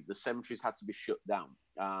 40, the cemeteries had to be shut down.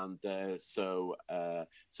 And so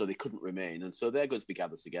they couldn't remain. And so they're going to be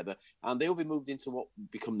gathered together and they will be moved into what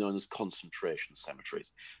become known as concentration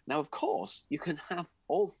cemeteries. Now, of course, you can have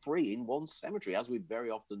all three in one cemetery, as we very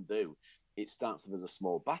often do. It starts as a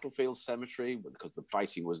small battlefield cemetery because the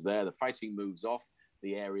fighting was there. The fighting moves off.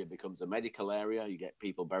 The area becomes a medical area. You get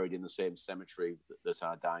people buried in the same cemetery that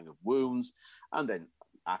are dying of wounds. And then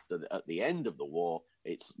at the end of the war,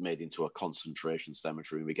 it's made into a concentration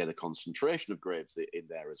cemetery. We get a concentration of graves in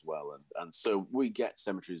there as well. And so we get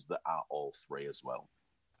cemeteries that are all three as well.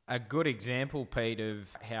 A good example, Pete, of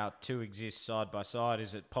how two exist side by side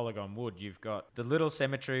is at Polygon Wood. You've got the little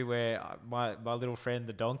cemetery where my little friend,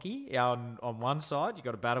 the donkey, on one side, you've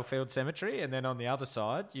got a battlefield cemetery, and then on the other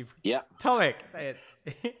side, you've... Yeah. Tomek,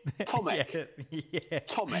 Tomek. Yeah.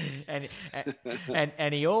 Tomek.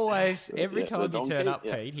 And he always, every time you donkey, turn up,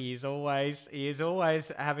 Pete, he is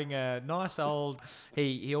always having a nice old.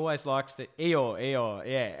 He always likes to Eeyore,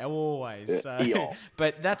 yeah, always. So,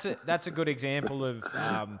 but that's a good example of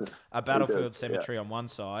a battlefield cemetery on one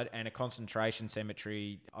side and a concentration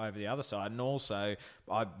cemetery over the other side. And also,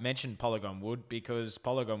 I mentioned Polygon Wood because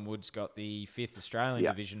Polygon Wood's got the 5th Australian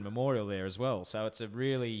Division Memorial there as well. So it's a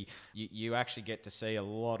really, you actually get to see a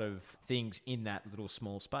lot of things in that little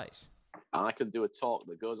small space. I can do a talk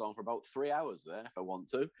that goes on for about 3 hours there if I want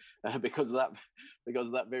to, because of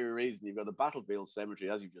that very reason. You've got a battlefield cemetery,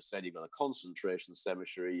 as you just said. You've got a concentration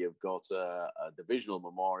cemetery. You've got a divisional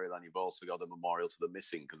memorial, and you've also got a memorial to the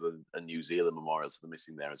missing, because a New Zealand memorial to the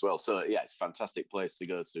missing there as well. So yeah, it's a fantastic place to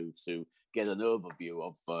go to get an overview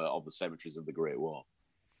of the cemeteries of the Great War.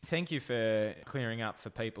 Thank you for clearing up for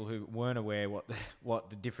people who weren't aware what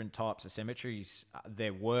the different types of cemeteries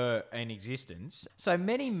there were in existence. So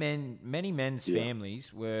many men's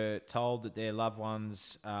families were told that their loved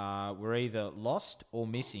ones were either lost or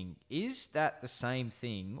missing. Is that the same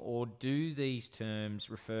thing, or do these terms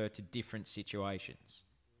refer to different situations?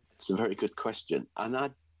 It's a very good question, and I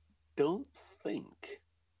don't think,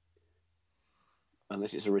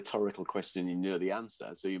 unless it's a rhetorical question, you know the answer,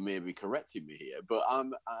 so you may be correcting me here. But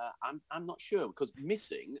I'm not sure, because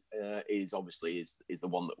missing is obviously the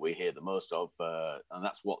one that we hear the most of, and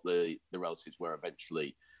that's what the relatives were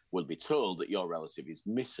eventually will be told, that your relative is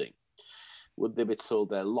missing. Would they be told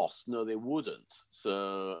they're lost? No, they wouldn't.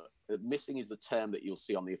 So missing is the term that you'll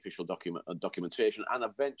see on the official documentation, and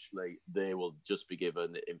eventually they will just be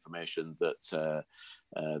given information that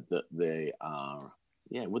that they are.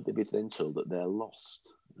 Yeah, would they be then told that they're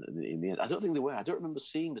lost in the end? I don't think they were. I don't remember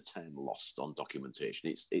seeing the term lost on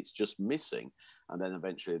documentation. It's just missing. And then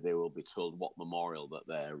eventually they will be told what memorial that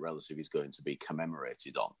their relative is going to be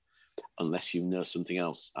commemorated on. Unless you know something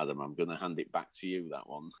else, Adam, I'm going to hand it back to you, that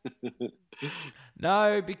one.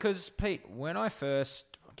 No, because, Pete, when I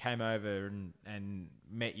first came over and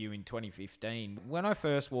met you in 2015, when I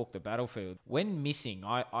first walked the battlefield, when missing,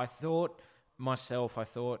 I thought,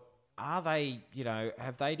 are they,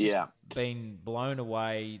 have they just been blown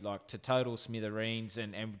away, like, to total smithereens,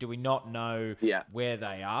 and do we not know where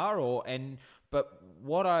they are? But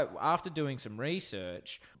after doing some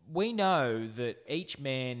research, we know that each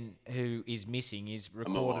man who is missing is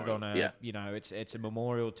recorded on it's a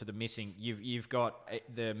memorial to the missing. You've got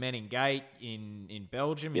the Men in Gate in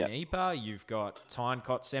Belgium, in Ypres. You've got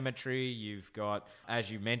Tynecott Cemetery. You've got, as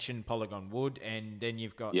you mentioned, Polygon Wood, and then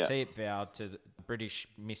you've got Thiepval to the British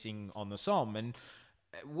missing on the Somme. And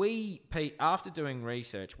we, Pete, after doing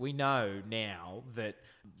research, we know now that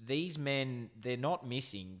these men, they're not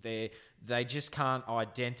missing. They just can't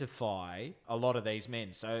identify a lot of these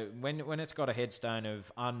men. So when it's got a headstone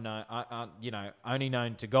of unknown, only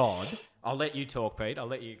known to God, I'll let you talk, Pete. I'll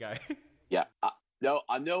let you go. Yeah. No,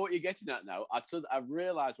 I know what you're getting at now. I've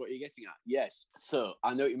realised what you're getting at. Yes. So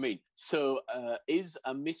I know what you mean. So is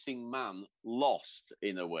a missing man lost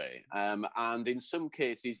in a way? And in some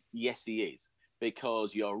cases, yes, he is.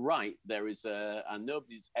 Because you're right, there is and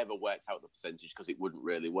nobody's ever worked out the percentage because it wouldn't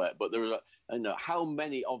really work. But there are, how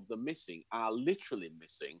many of the missing are literally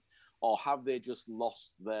missing, or have they just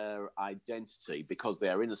lost their identity because they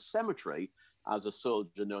are in a cemetery as a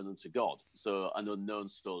soldier known unto God? So an unknown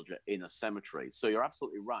soldier in a cemetery. So you're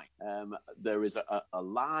absolutely right. There is a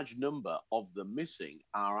large number of the missing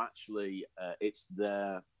are actually, it's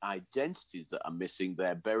their identities that are missing.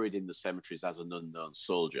 They're buried in the cemeteries as an unknown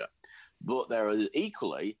soldier. But there are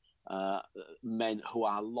equally men who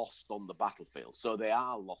are lost on the battlefield. So they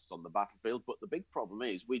are lost on the battlefield. But the big problem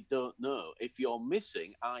is we don't know if you're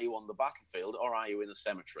missing, are you on the battlefield or are you in a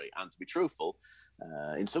cemetery? And to be truthful,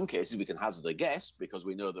 in some cases we can hazard a guess, because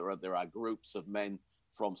we know there are groups of men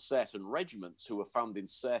from certain regiments who are found in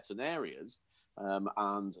certain areas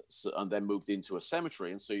and then moved into a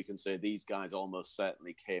cemetery. And so you can say these guys almost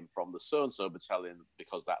certainly came from the so-and-so battalion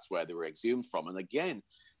because that's where they were exhumed from. And again,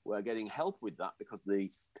 we're getting help with that because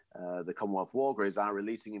the Commonwealth War Graves are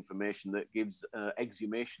releasing information that gives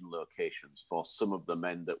exhumation locations for some of the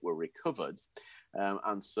men that were recovered.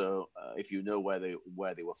 And so if you know where they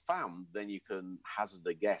were found, then you can hazard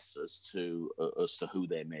a guess as to who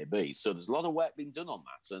they may be. So there's a lot of work being done on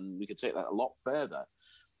that, and we could take that a lot further.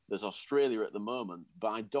 There's Australia at the moment,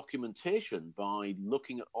 by documentation, by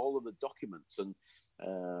looking at all of the documents, and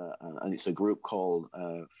it's a group called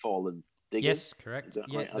Fallen Diggers. Yes, correct.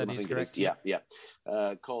 That is correct.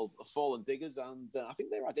 Called Fallen Diggers, and I think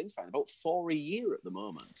they're identifying about 4 a year at the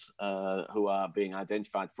moment who are being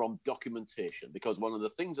identified from documentation. Because one of the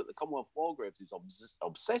things that the Commonwealth War Graves is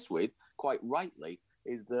obsessed with, quite rightly,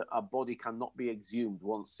 is that a body cannot be exhumed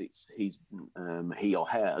once he or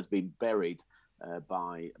her has been buried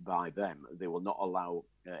by them. They will not allow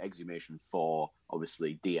exhumation for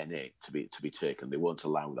obviously DNA to be taken. They won't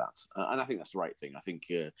allow that, and I think that's the right thing. I think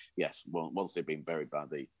yes, once they've been buried by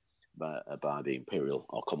the Imperial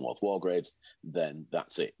or Commonwealth War Graves, then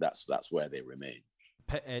that's it. That's where they remain.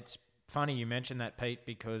 It's funny you mentioned that, Pete,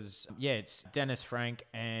 because it's Dennis Frank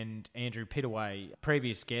and Andrew Pittaway,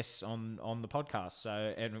 previous guests on the podcast. So,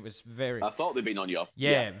 and it was very. I thought they'd been on your.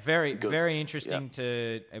 Very interesting.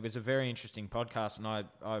 It was a very interesting podcast, and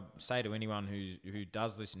I say to anyone who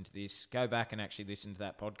does listen to this, go back and actually listen to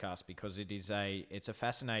that podcast, because it's a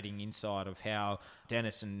fascinating insight of how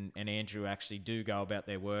Dennis and Andrew actually do go about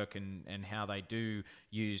their work and how they do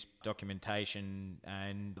use documentation,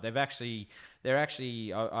 and they're actually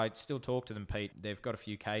I still talk to them, Pete. They've got a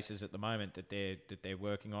few cases at the moment that they're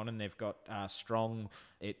working on, and they've got strong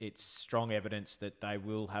evidence that they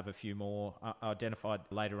will have a few more identified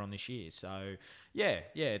later on this year. So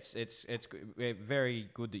it's very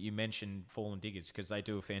good that you mentioned Fallen Diggers, because they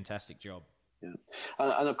do a fantastic job. Yeah,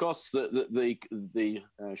 and of course the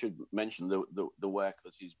I should mention the work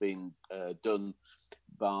that is being done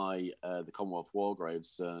by the Commonwealth War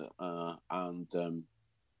Graves and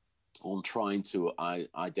on trying to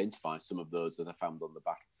identify some of those that are found on the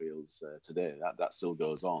battlefields today. That still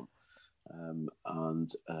goes on,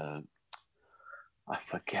 and I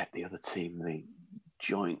forget the other team, the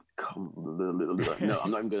joint. No, I'm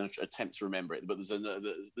not even going to attempt to remember it. But there's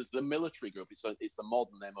the military group. It's the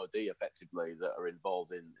modern MOD effectively that are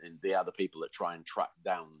involved in they are the people that try and track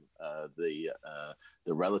down the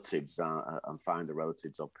relatives and find the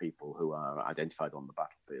relatives of people who are identified on the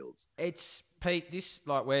battlefields. It's Pete. This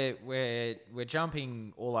we're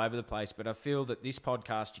jumping all over the place, but I feel that this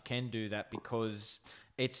podcast you can do that because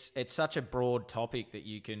it's such a broad topic that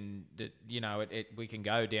we can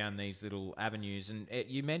go down these little avenues. And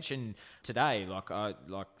you mentioned today,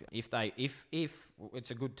 if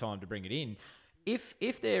it's a good time to bring it in.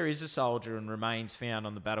 If there is a soldier and remains found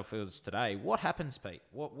on the battlefields today, what happens, Pete?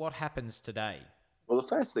 What happens today? Well, the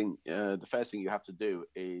first thing you have to do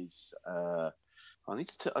is I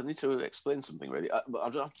need to explain something really.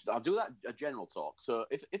 I'll do that a general talk. So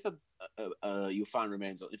if you find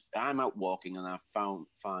remains, if I'm out walking and I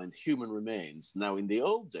find human remains. Now, in the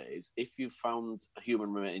old days, if you found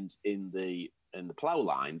human remains in the plough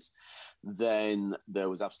lines, then there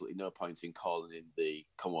was absolutely no point in calling in the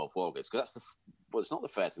Commonwealth War Graves, because it's not the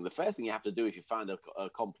first thing. The first thing you have to do if you find a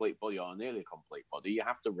complete body or nearly a complete body, you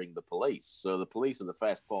have to ring the police. So the police are the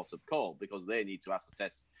first port of call, because they need to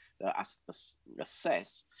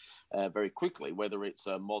assess very quickly whether it's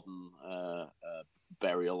a modern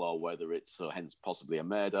burial or whether it's hence possibly a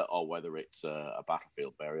murder or whether it's a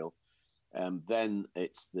battlefield burial. Then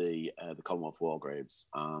it's the Commonwealth War Graves,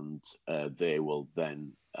 and they will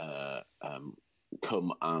then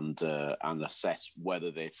come and assess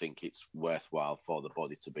whether they think it's worthwhile for the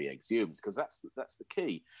body to be exhumed, because that's the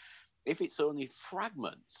key. If it's only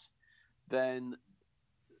fragments, then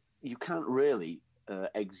you can't really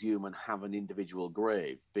exhume and have an individual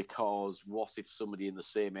grave, because what if somebody in the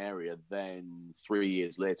same area then 3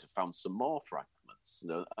 years later found some more fragments?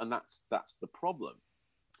 And that's the problem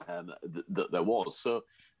that there was. So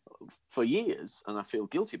for years, and I feel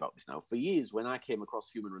guilty about this now, for years when I came across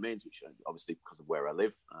human remains, which obviously because of where I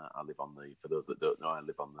live on for those that don't know, I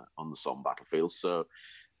live on the Somme battlefield, so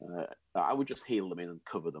I would just heal them in and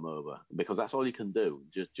cover them over, because that's all you can do,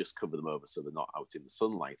 just cover them over so they're not out in the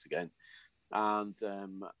sunlight again, and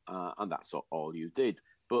that's all you did.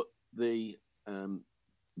 But the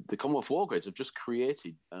Commonwealth War Graves have just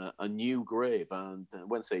created a new grave, and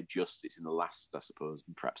when I say just, it's in the last, I suppose,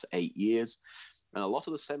 perhaps 8 years. And a lot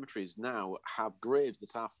of the cemeteries now have graves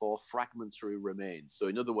that are for fragmentary remains. So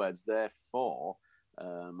in other words, they're for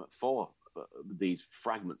these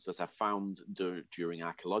fragments that are found during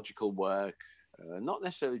archaeological work, not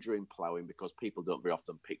necessarily during ploughing, because people don't very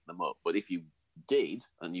often pick them up. But if you did,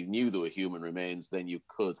 and you knew there were human remains, then you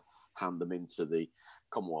could hand them into the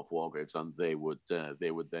Commonwealth War Graves, and they would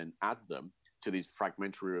then add them to these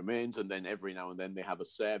fragmentary remains. And then every now and then they have a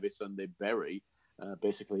service and they bury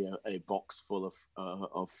basically a box full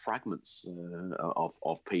of fragments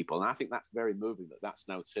of people. And I think that's very moving that that's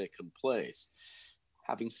now taken place.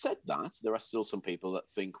 Having said that, there are still some people that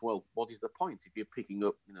think, well, what is the point if you're picking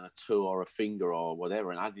up a toe or a finger or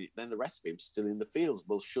whatever, and then the rest of him's still in the fields?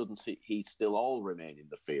 Well, shouldn't he still all remain in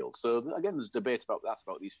the field? So again, there's debate about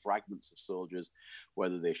these fragments of soldiers,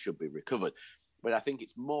 whether they should be recovered. But I think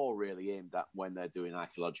it's more really aimed at when they're doing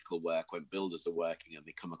archaeological work, when builders are working and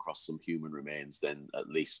they come across some human remains, then at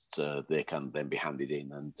least they can then be handed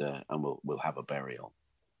in and we'll have a burial.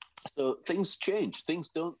 So things change. Things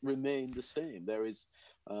don't remain the same. There is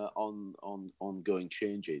ongoing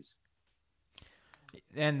changes.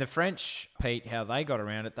 And the French, Pete, how they got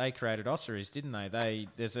around it, they created ossuaries, didn't they?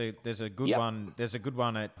 There's a good one. There's a good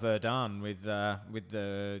one at Verdun with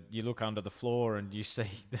the you look under the floor and you see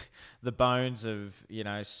the bones of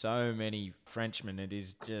so many Frenchmen. It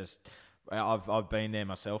is just. I've been there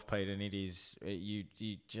myself, Pete, and it is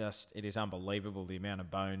it is unbelievable the amount of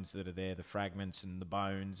bones that are there, the fragments and the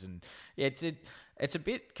bones, and it's a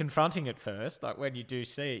bit confronting at first. Like when you do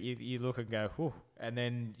see it, you look and go, whew, and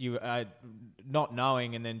then you not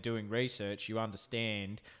knowing and then doing research, you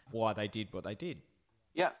understand why they did what they did.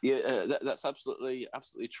 Yeah, that's absolutely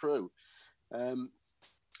true. And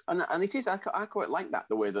it is. I quite like that,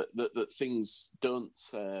 the way that things don't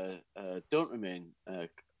remain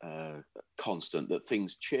constant, that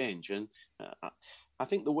things change, and I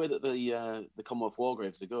think the way that the Commonwealth War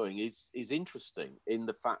Graves are going is interesting in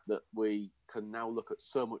the fact that we can now look at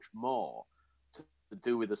so much more to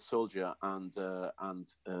do with a soldier and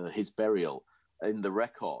his burial in the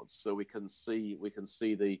records. So we can see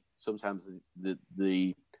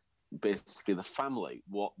the basically the family,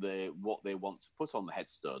 what they want to put on the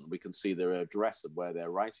headstone. We can see their address and where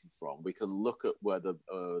they're writing from. We can look at where the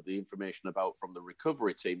information about from the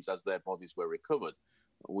recovery teams as their bodies were recovered.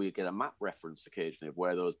 We get a map reference occasionally of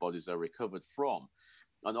where those bodies are recovered from,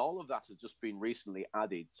 and all of that has just been recently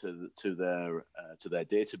added to their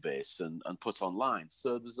database and put online.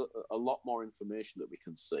 So there's a lot more information that we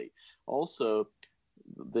can see. Also,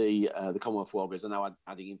 the Commonwealth War Graves are now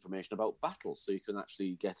adding information about battles, so you can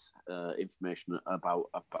actually get information about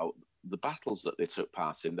the battles that they took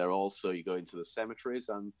part in. You go into the cemeteries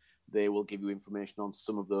and they will give you information on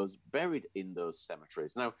some of those buried in those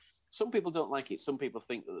cemeteries. Now, some people don't like it. Some people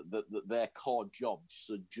think that their core job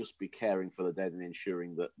should just be caring for the dead and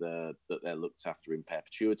ensuring that they're looked after in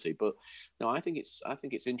perpetuity. But no, I think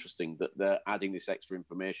it's interesting that they're adding this extra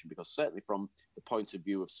information, because certainly from the point of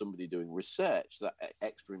view of somebody doing research, that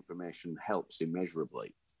extra information helps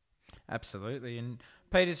immeasurably. Absolutely. And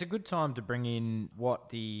Pete, it's a good time to bring in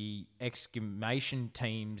what the exhumation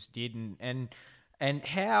teams did and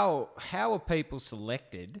how are people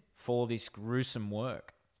selected for this gruesome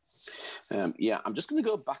work? I'm just going to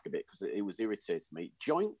go back a bit because it was irritating me.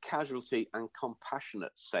 Joint Casualty and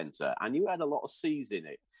Compassionate Centre. I knew it had a lot of C's in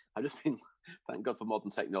it. I've just been, thank God for modern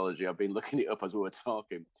technology, I've been looking it up as we were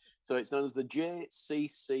talking. So it's known as the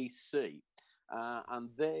JCCC. And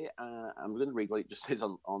they, I'm going to read what it just says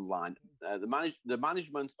online. The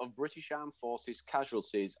management of British Armed Forces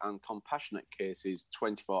casualties and compassionate cases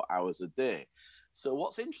 24 hours a day. So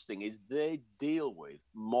what's interesting is they deal with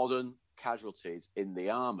modern casualties in the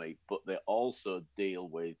army, but they also deal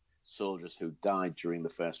with soldiers who died during the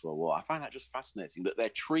First World War. I find that just fascinating that they're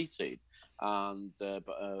treated and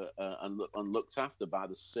looked after by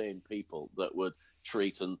the same people that would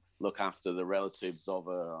treat and look after the relatives of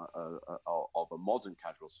a modern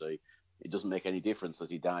casualty. It doesn't make any difference that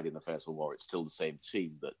he died in the First World War. It's still the same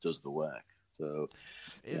team that does the work. So,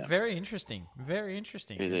 it's very interesting. Very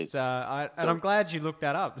interesting. It is. And I'm glad you looked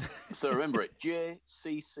that up. So remember it,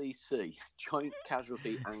 JCCC, Joint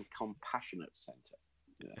Casualty and Compassionate Centre.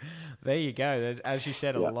 Yeah. There you go. There's, as you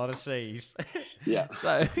said, a lot of C's. Yeah.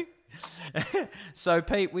 So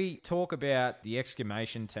Pete, we talk about the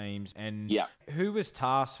exhumation teams and who was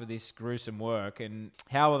tasked for this gruesome work and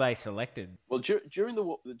how were they selected? Well, during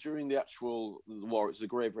the actual war, it's the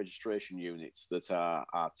grave registration units that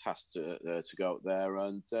are tasked to go out there,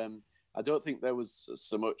 and I don't think there was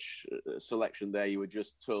so much selection there. You were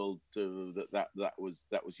just told that was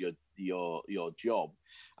your job,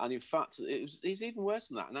 and in fact, it's even worse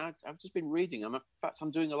than that. And I've just been reading. In fact,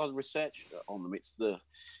 I'm doing a lot of research on them. It's the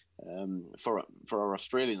for our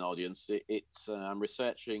Australian audience, I'm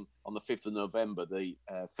researching on the 5th of November the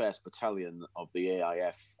 1st Battalion of the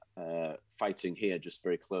AIF fighting here, just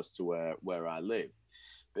very close to where I live,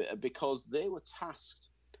 because they were tasked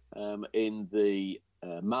in the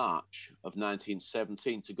March of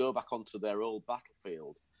 1917 to go back onto their old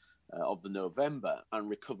battlefield of the November and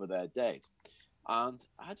recover their dead. And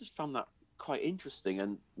I just found that quite interesting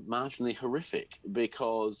and marginally horrific,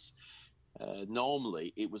 because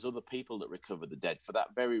normally it was other people that recovered the dead for that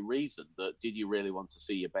very reason, that did you really want to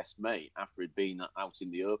see your best mate after he'd been out in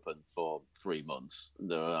the open for 3 months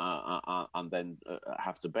and then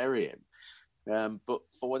have to bury him? But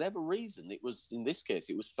for whatever reason, in this case,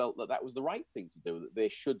 it was felt that that was the right thing to do, that they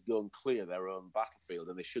should go and clear their own battlefield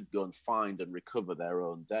and they should go and find and recover their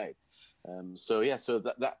own dead. So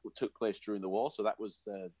that took place during the war. So that was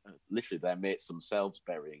literally their mates themselves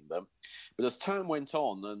burying them. But as time went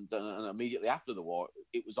on and immediately after the war,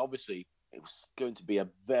 it was going to be a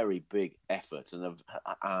very big effort and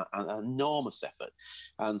an enormous effort.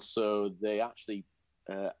 And so they actually...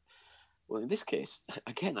 well, in this case,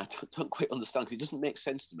 again, I don't quite understand because it doesn't make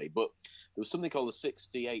sense to me, but there was something called the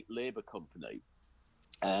 68 Labour Company,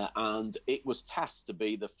 and it was tasked to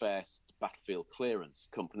be the first battlefield clearance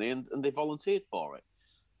company, and they volunteered for it.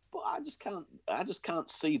 But I just can't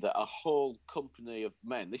see that a whole company of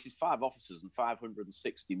men, this is 5 officers and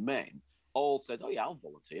 560 men, all said, "Oh yeah, I'll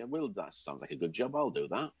volunteer. Well, that sounds like a good job. I'll do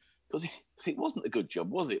that." Because it wasn't a good job,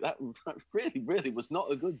 was it? That really was not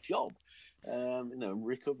a good job.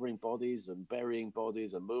 Recovering bodies and burying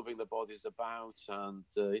bodies and moving the bodies about, and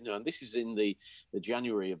and this is in the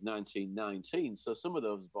January of 1919. So some of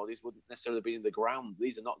those bodies wouldn't necessarily be in the ground.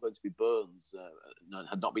 These are not going to be bones.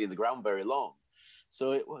 Had not been in the ground very long.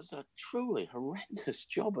 So it was a truly horrendous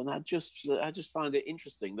job, and I just find it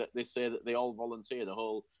interesting that they say that they all volunteered. The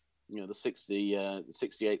whole, the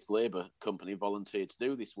 68th Labour Company volunteered to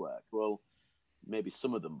do this work. Well, maybe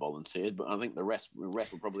some of them volunteered, but I think the rest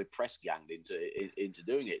were probably press ganged into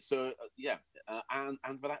doing it. So and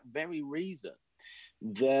for that very reason,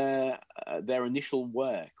 their initial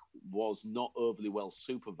work was not overly well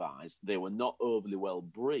supervised. They were not overly well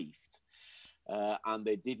briefed. And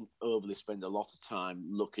they didn't overly spend a lot of time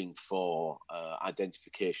looking for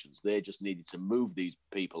identifications. They just needed to move these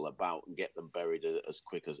people about and get them buried as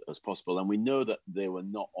quick as possible. And we know that they were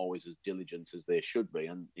not always as diligent as they should be.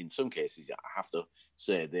 And in some cases, I have to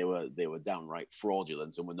say, they were downright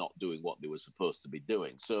fraudulent and were not doing what they were supposed to be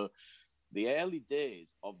doing. So the early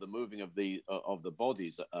days of the moving of the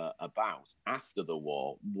bodies about after the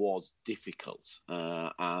war was difficult,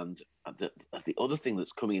 and the other thing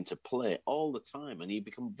that's coming into play all the time, and you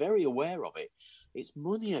become very aware of it, it's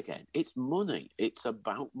money again. It's money. It's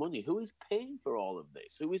about money. Who is paying for all of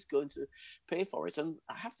this? Who is going to pay for it? And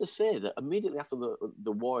I have to say that immediately after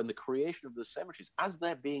the war and the creation of the cemeteries, as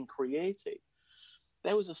they're being created,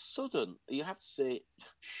 there was a sudden, you have to say,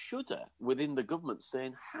 shudder within the government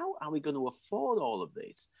saying, how are we going to afford all of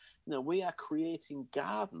this? We are creating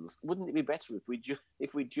gardens. Wouldn't it be better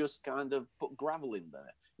if we just kind of put gravel in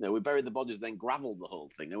there? We bury the bodies, then gravel the whole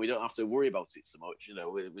thing, and we don't have to worry about it so much.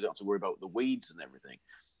 We don't have to worry about the weeds and everything.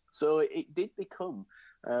 So it did become,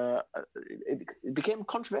 it became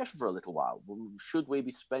controversial for a little while. Should we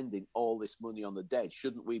be spending all this money on the dead?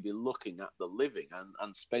 Shouldn't we be looking at the living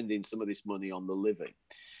and spending some of this money on the living?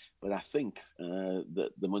 But I think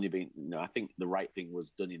that the money being, I think the right thing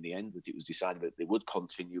was done in the end, that it was decided that they would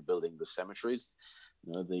continue building the cemeteries.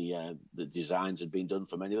 The designs had been done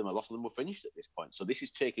for many of them. A lot of them were finished at this point. So this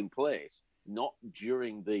is taking place not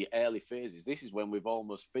during the early phases. This is when we've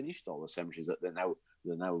almost finished all the cemeteries that they're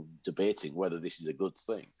now debating whether this is a good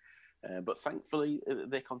thing. But thankfully,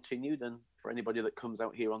 they continued. And for anybody that comes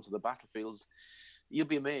out here onto the battlefields, you'll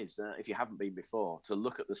be amazed if you haven't been before to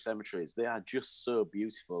look at the cemeteries. They are just so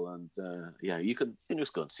beautiful, and you can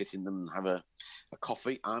just go and sit in them and have a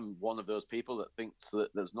coffee. I'm one of those people that thinks that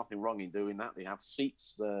there's nothing wrong in doing that. They have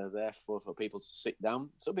seats there for people to sit down.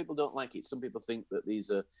 Some people don't like it. Some people think that these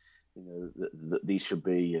are, that these should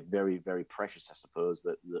be very, very precious. I suppose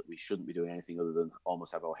that we shouldn't be doing anything other than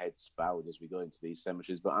almost have our heads bowed as we go into these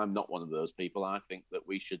cemeteries. But I'm not one of those people. I think that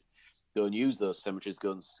we should go and use those cemeteries,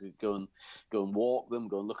 go and walk them,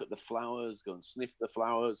 go and look at the flowers, go and sniff the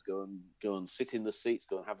flowers, go and sit in the seats,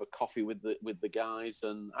 go and have a coffee with the guys.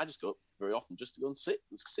 And I just go very often just to go and sit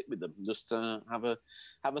with them, just have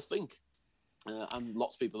a think. And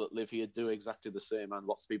lots of people that live here do exactly the same, and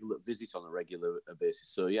lots of people that visit on a regular basis.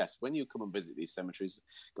 So yes, when you come and visit these cemeteries,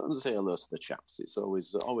 go and say hello to the chaps. It's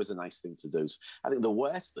always a nice thing to do. I think the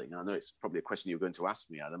worst thing, I know it's probably a question you're going to ask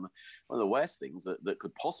me, Adam, one of the worst things that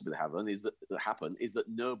could possibly happen is that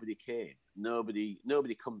nobody came. Nobody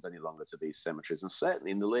comes any longer to these cemeteries. And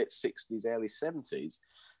certainly in the late 60s, early 70s,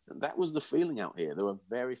 that was the feeling out here. There were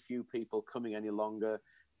very few people coming any longer.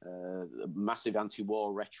 Massive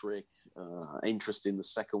anti-war rhetoric, interest in the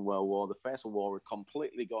Second World War. The First World War had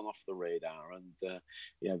completely gone off the radar, and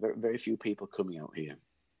very, very few people coming out here.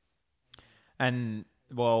 And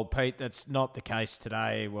Well, Pete, that's not the case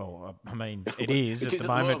today. Well, I mean, it is at the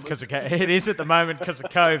moment because it is at the moment because of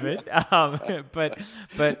COVID. Yeah.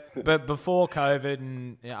 But before COVID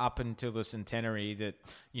and up until the centenary, that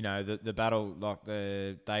the battle,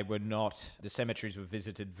 they were not, the cemeteries were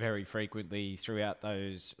visited very frequently throughout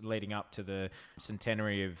those leading up to the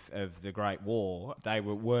centenary of the Great War. They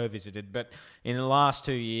were visited, but in the last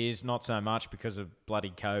 2 years, not so much because of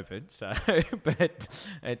bloody COVID. So, but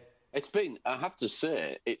it's been, I have to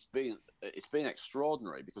say, it's been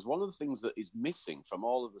extraordinary, because one of the things that is missing from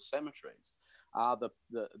all of the cemeteries are the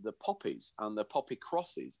poppies and the poppy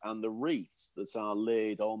crosses and the wreaths that are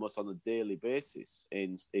laid almost on a daily basis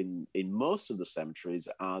in most of the cemeteries,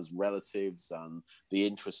 as relatives and the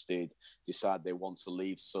interested decide they want to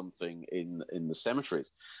leave something in the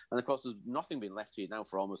cemeteries. And of course, there's nothing been left here now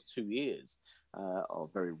for almost 2 years. Or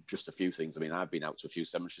just a few things. I mean, I've been out to a few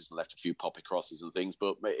cemeteries and left a few poppy crosses and things,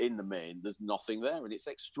 but in the main, there's nothing there, and it's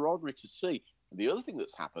extraordinary to see. And the other thing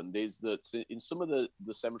that's happened is that in some of the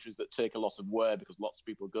cemeteries that take a lot of wear, because lots of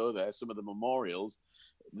people go there, some of the memorials,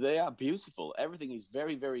 they are beautiful. Everything is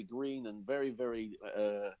very, very green and very, very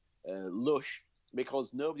lush,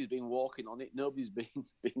 because nobody's been walking on it, nobody's been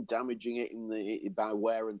damaging it by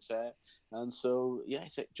wear and tear. And so, yeah,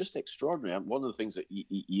 it's just extraordinary. And one of the things that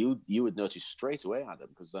you would notice straight away, Adam,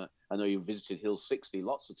 because I know you've visited Hill 60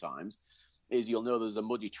 lots of times, is you'll know there's a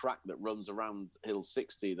muddy track that runs around Hill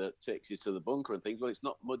 60 that takes you to the bunker and things. Well, it's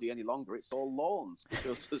not muddy any longer. It's all lawns,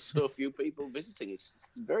 because there's so few people visiting. It's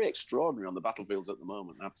very extraordinary on the battlefields at the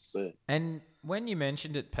moment, I have to say. And when you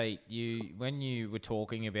mentioned it, Pete, when you were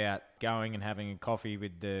talking about going and having a coffee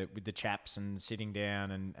with the chaps and sitting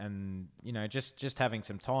down and just having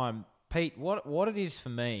some time, Pete, what it is for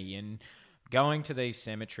me and going to these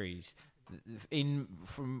cemeteries,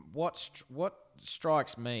 from what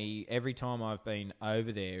strikes me every time I've been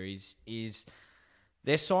over there is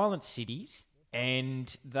they're silent cities,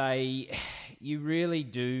 and you really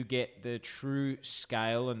do get the true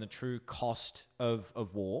scale and the true cost of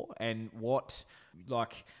war, and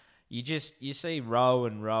you see row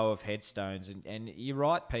and row of headstones, and you're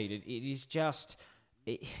right, Pete, it is just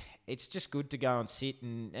it's just good to go and sit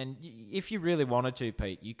and if you really wanted to,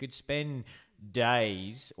 Pete, you could spend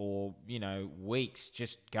days or weeks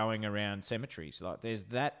just going around cemeteries. Like there's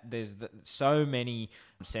so many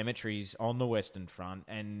cemeteries on the Western Front,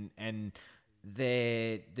 and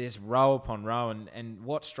there's row upon row, and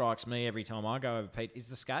what strikes me every time I go over, Pete, is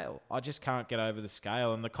the scale. I just can't get over the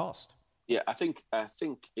scale and the cost. Yeah, I think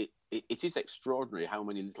it is extraordinary how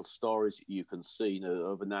many little stories you can see.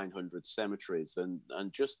 Over 900 cemeteries, and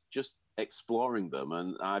just exploring them.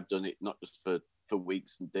 And I've done it not just for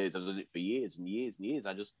weeks and days. I've done it for years and years and years.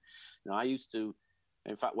 I used to.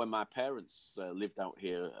 In fact, when my parents lived out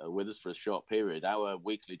here with us for a short period, our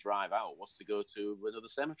weekly drive out was to go to another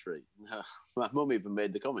cemetery. My mum even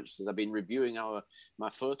made the comment. She said, "I've been reviewing my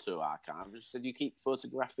photo archive." And she said, "You keep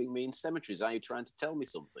photographing me in cemeteries. Are you trying to tell me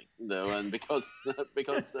something?" And because that's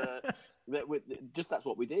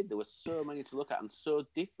what we did. There were so many to look at and so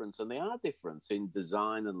different, and they are different in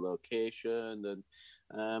design and location and.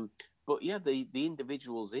 But yeah, the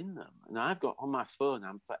individuals in them. And I've got on my phone,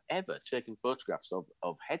 I'm forever taking photographs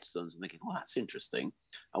of headstones and thinking, oh, that's interesting.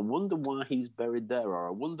 I wonder why he's buried there, or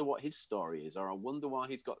I wonder what his story is, or I wonder why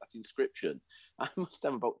he's got that inscription. I must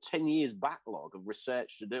have about 10 years backlog of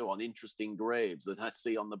research to do on interesting graves that I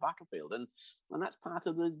see on the battlefield. And that's part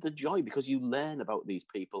of the joy, because you learn about these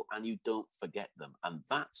people and you don't forget them. And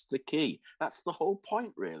that's the key. That's the whole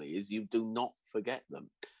point, really, is you do not forget them.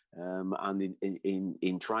 And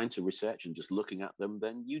in trying to research and just looking at them,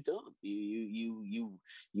 then you don't. You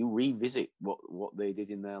revisit what they did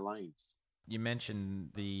in their lives. You mentioned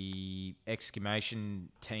the exhumation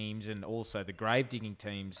teams and also the grave digging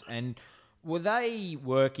teams, and were they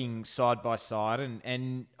working side by side?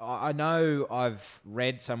 And I know I've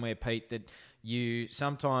read somewhere, Pete, that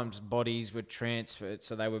sometimes bodies were transferred,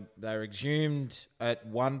 so they were exhumed at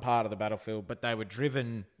one part of the battlefield, but they were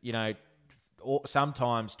driven, or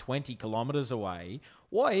sometimes 20 kilometres away.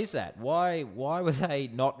 Why is that? Why were they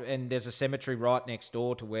not? And there's a cemetery right next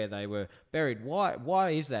door to where they were buried.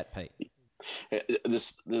 Why is that, Pete?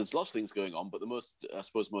 There's lots of things going on, but the most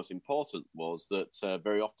important was that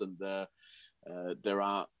very often there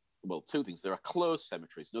are two things. There are closed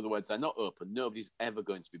cemeteries. In other words, they're not open. Nobody's ever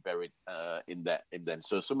going to be buried in them.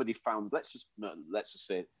 So somebody found. Let's just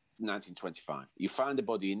say 1925. You find a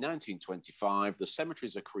body in 1925. The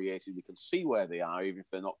cemeteries are created. We can see where they are, even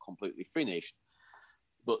if they're not completely finished.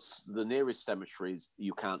 But the nearest cemeteries,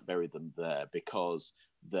 you can't bury them there, because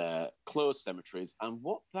they're closed cemeteries. And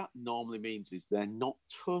what that normally means is they're not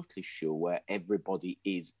totally sure where everybody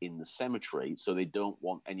is in the cemetery. So they don't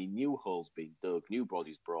want any new holes being dug, new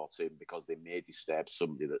bodies brought in, because they may disturb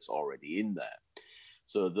somebody that's already in there.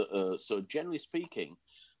 So generally speaking,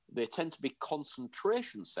 they tend to be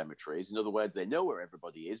concentration cemeteries. In other words, they know where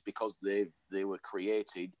everybody is because they were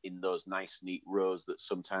created in those nice, neat rows that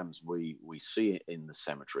sometimes we see in the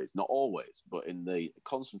cemeteries. Not always, but in the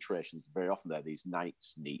concentrations, very often they're these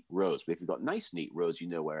nice, neat rows. But if you've got nice, neat rows, you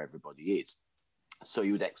know where everybody is. So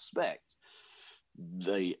you would expect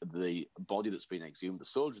the body that's been exhumed, the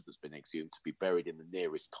soldier that's been exhumed, to be buried in the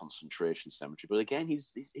nearest concentration cemetery. But again,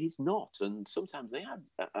 he's not. And sometimes they had,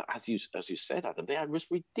 as you said, Adam, they had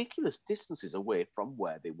just ridiculous distances away from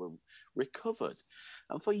where they were recovered.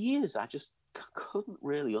 And for years, I just couldn't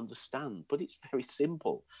really understand. But it's very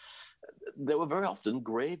simple. There were very often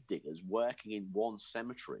grave diggers working in one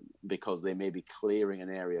cemetery because they may be clearing an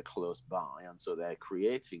area close by, and so they're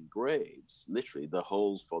creating graves, literally the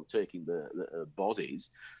holes for taking the bodies.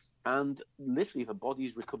 And literally, if a body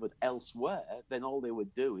is recovered elsewhere, then all they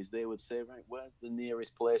would do is they would say, right, where's the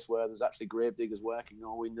nearest place where there's actually grave diggers working?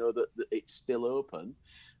 Or we know that it's still open,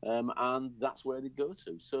 and that's where they go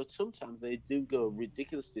to. So sometimes they do go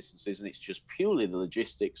ridiculous distances, and it's just purely the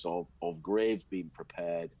logistics of graves being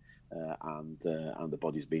prepared, and the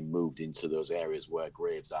bodies being moved into those areas where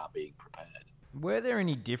graves are being prepared. Were there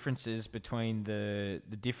any differences between the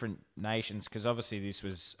different nations? Because obviously this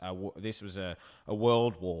was a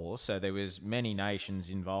world war, so there was many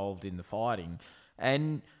nations involved in the fighting.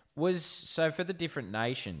 And so for the different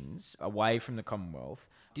nations away from the Commonwealth,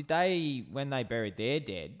 did they, when they buried their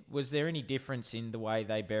dead, was there any difference in the way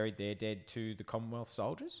they buried their dead to the Commonwealth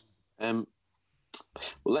soldiers?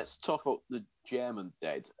 Well, let's talk about the German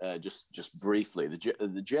dead just briefly.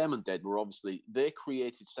 The German dead were obviously, they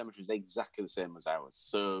created cemeteries exactly the same as ours.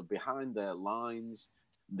 So behind their lines,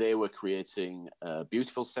 they were creating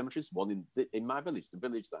beautiful cemeteries. One in my village, the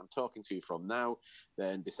village that I'm talking to you from now.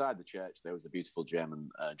 Then beside the church, there was a beautiful German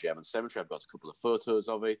cemetery. I've got a couple of photos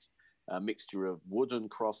of it. A mixture of wooden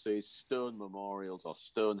crosses, stone memorials or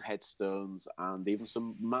stone headstones, and even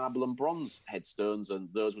some marble and bronze headstones. And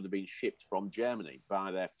those would have been shipped from Germany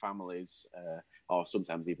by their families, or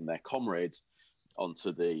sometimes even their comrades,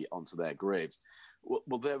 onto their graves.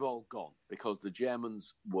 Well, they're all gone because the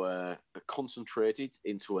Germans were concentrated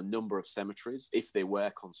into a number of cemeteries. If they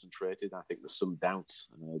were concentrated, I think there's some doubt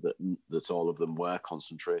that all of them were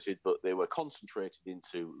concentrated, but they were concentrated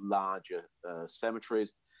into larger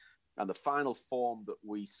cemeteries. And the final form that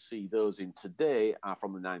we see those in today are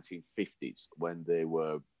from the 1950s, when they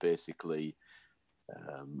were basically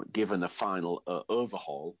given a final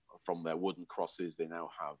overhaul from their wooden crosses. They now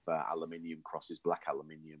have aluminium crosses, black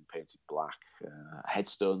aluminium, painted black,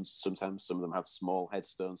 headstones. Sometimes some of them have small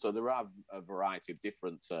headstones. So there are a variety of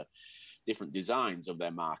different designs of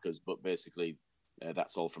their markers, but basically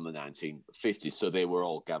that's all from the 1950s. So they were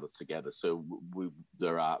all gathered together. So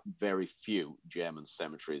there are very few German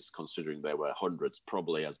cemeteries, considering there were hundreds,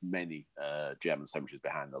 probably as many German cemeteries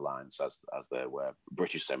behind the lines as there were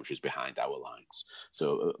British cemeteries behind our lines.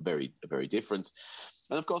 So very, very different.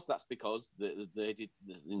 And of course, that's because they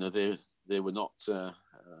were not,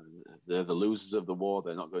 they're the losers of the war.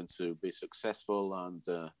 They're not going to be successful,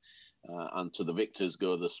 and to the victors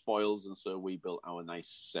go the spoils. And so we built our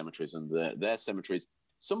nice cemeteries, and their cemeteries.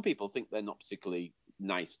 Some people think they're not particularly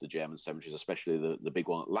nice, the German cemeteries, especially the big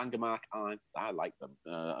one at Langemark. I like them.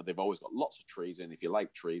 They've always got lots of trees in. If you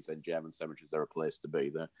like trees, then German cemeteries are a place to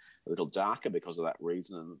be. They're a little darker because of that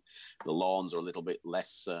reason, and the lawns are a little bit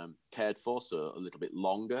less cared for, so a little bit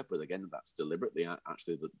longer. But again, that's deliberate.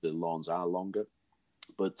 Actually, the lawns are longer.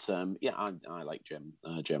 But I like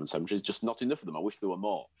German cemeteries, just not enough of them. I wish there were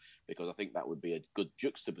more, because I think that would be a good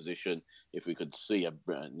juxtaposition if we could see a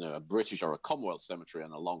British or a Commonwealth cemetery,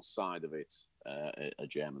 and alongside of it a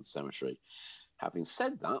German cemetery. Having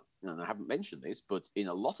said that, and I haven't mentioned this, but in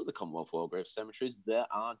a lot of the Commonwealth War Graves cemeteries, there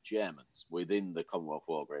are Germans within the Commonwealth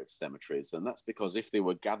War Graves cemeteries. And that's because if they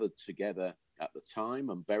were gathered together at the time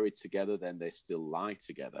and buried together, then they still lie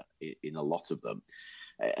together in a lot of them.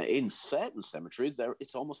 In certain cemeteries,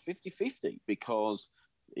 it's almost 50-50, because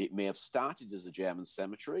it may have started as a German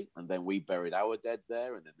cemetery, and then we buried our dead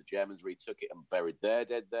there, and then the Germans retook it and buried their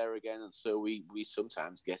dead there again. And so we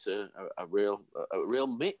sometimes get a real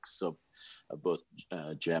mix of both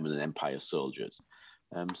German and Empire soldiers.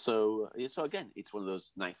 So again, it's one of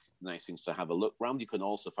those nice things to have a look round. You can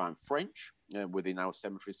also find French within our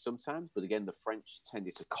cemeteries sometimes, but again, the French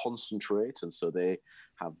tended to concentrate, and so they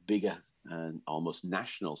have bigger and almost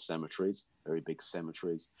national cemeteries, very big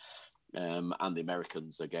cemeteries. And the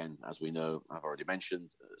Americans, again, as we know, I've already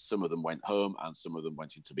mentioned, some of them went home and some of them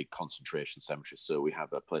went into big concentration cemeteries. So we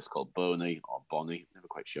have a place called Boney, or Bonnie, never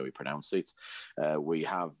quite sure how you pronounce it. We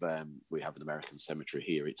have an American cemetery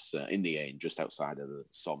here. It's in the Ain, just outside of the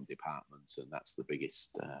Somme department, and that's the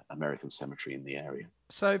biggest American cemetery in the area.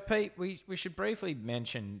 So, Pete, we should briefly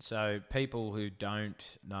mention, so people who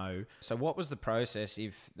don't know, so what was the process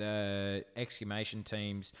if the exhumation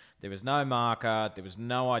teams, there was no marker, there was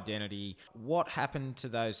no identity? What happened to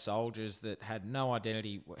those soldiers that had no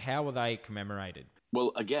identity? How were they commemorated?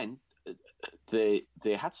 Well, again, they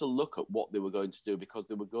had to look at what they were going to do, because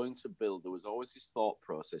they were going to build, there was always this thought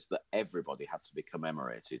process that everybody had to be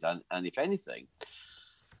commemorated. And if anything,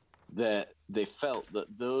 they felt that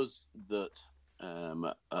those that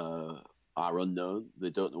are unknown, they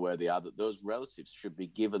don't know where they are, that those relatives should be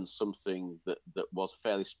given something that was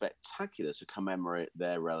fairly spectacular to commemorate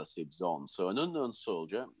their relatives on. So an unknown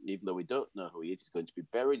soldier, even though we don't know who he is going to be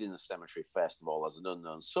buried in a cemetery, first of all, as an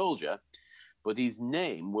unknown soldier, but his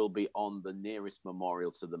name will be on the nearest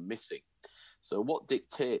memorial to the missing. So what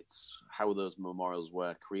dictates how those memorials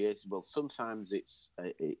were created? Well, sometimes it's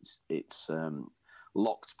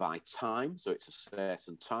locked by time, so it's a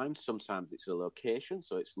certain time. Sometimes it's a location,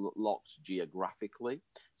 so it's locked geographically.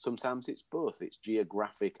 Sometimes it's both, it's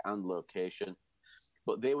geographic and location.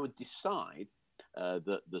 But they would decide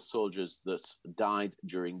that the soldiers that died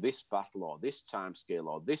during this battle or this time scale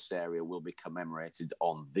or this area will be commemorated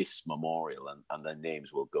on this memorial, and their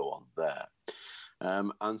names will go on there.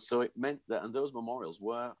 And so it meant that, and those memorials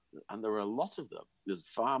were, and there are a lot of them. There's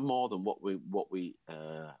far more than what we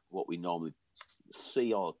normally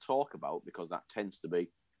see or talk about, because that tends to be,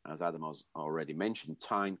 as Adam has already mentioned,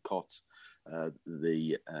 Tyne-Cot,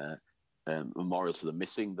 the memorial to the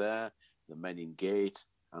missing there, the Menin Gate,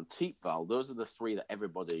 and Teepval. Those are the three that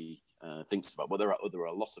everybody thinks about. But there are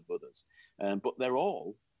a lot of others, but they're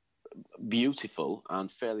all beautiful and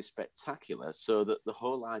fairly spectacular. So that the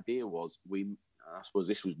whole idea was, I suppose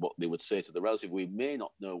this was what they would say to the relative: we may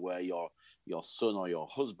not know where your son or your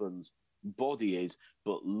husband's body is,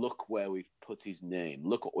 but look where we've put his name.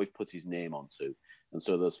 Look what we've put his name onto. And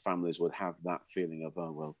so those families would have that feeling of,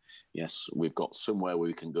 oh, well, yes, we've got somewhere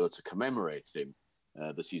we can go to commemorate him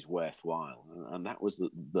that is worthwhile. And that was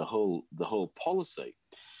the whole policy.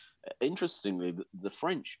 Interestingly, the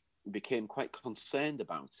French became quite concerned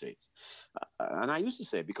about it. And I used to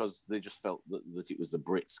say, because they just felt that it was the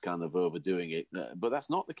Brits kind of overdoing it, but that's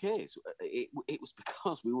not the case. It was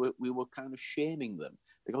because we were kind of shaming them,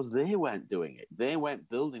 because they weren't doing it. They weren't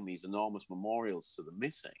building these enormous memorials to the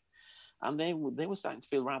missing. And they were starting to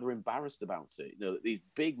feel rather embarrassed about it. You know, these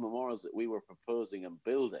big memorials that we were proposing and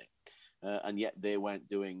building, and yet they weren't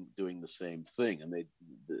doing the same thing, and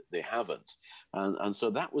they haven't, and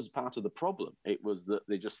so that was part of the problem. It was that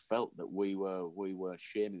they just felt that we were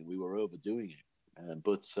shaming, we were overdoing it.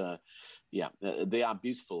 But they are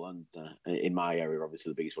beautiful, and in my area,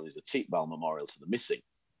 obviously, the biggest one is the Teepval Memorial to the Missing,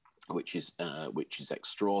 which is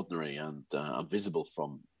extraordinary and visible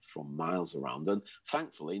from miles around, and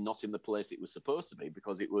thankfully not in the place it was supposed to be,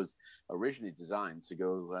 because it was originally designed to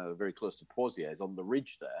go very close to Poitiers on the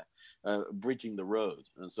ridge there, bridging the road,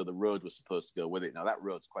 and so the road was supposed to go with it. Now that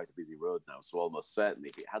road's quite a busy road now, so almost certainly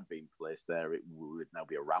if it had been placed there, it would now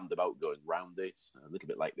be a roundabout going round it, a little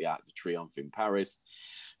bit like the Arc de Triomphe in Paris,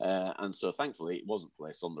 and so thankfully it wasn't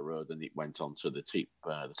placed on the road, and it went on to the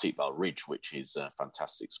Teepval Ridge, which is a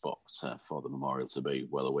fantastic spot for the memorial to be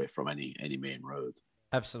well away from any main road.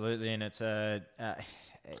 Absolutely, and it's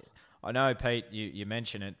I know, Pete, you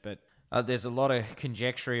mention it, but there's a lot of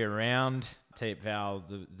conjecture around Teepval,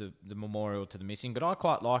 the memorial to the missing, but I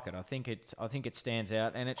quite like it. I think it stands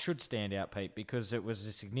out, and it should stand out, Pete, because it was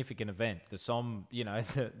a significant event. The Somme,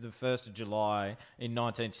 the 1st of July in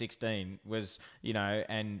 1916 was,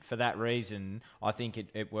 and for that reason, I think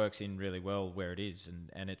it works in really well where it is,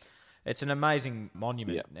 and it's an amazing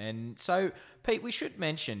monument. Yeah. And so, Pete, we should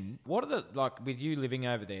mention, what are with you living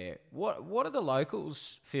over there, what do the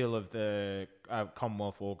locals feel of the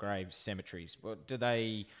Commonwealth War Graves cemeteries? Do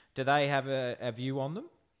they have a view on them?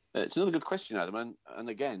 It's another good question, Adam. And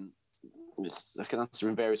again, I can answer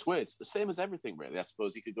in various ways. The same as everything, really. I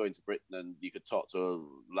suppose you could go into Britain and you could talk to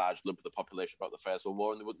a large lump of the population about the First World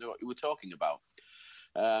War, and they wouldn't know what you were talking about.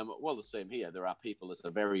 Well, the same here. There are people that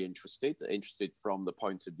are very interested from the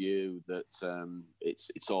point of view that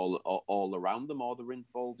it's all around them, or they're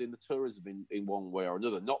involved in the tourism in one way or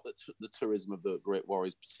another. Not that the tourism of the Great War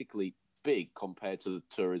is particularly big compared to the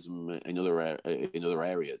tourism in other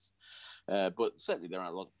areas, but certainly there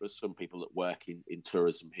are some people that work in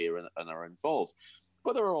tourism here and are involved.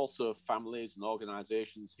 But there are also families and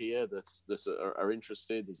organisations here that are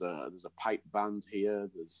interested. There's a pipe band here.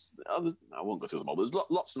 There's I won't go through them all. There's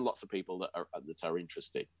lots and lots of people that are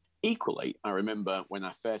interested. Equally, I remember when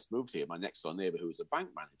I first moved here, my next door neighbour, who was a bank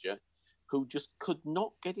manager, who just could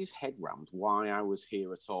not get his head round why I was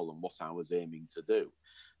here at all and what I was aiming to do.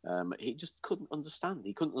 He just couldn't understand.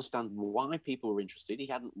 He couldn't understand why people were interested. He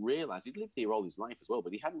hadn't realised, he'd lived here all his life as well,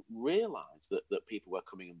 but he hadn't realised that people were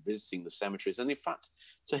coming and visiting the cemeteries. And in fact,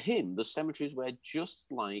 to him, the cemeteries were just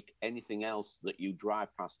like anything else that you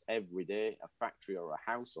drive past every day, a factory or a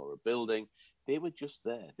house or a building. They were just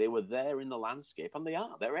there. They were there in the landscape, and they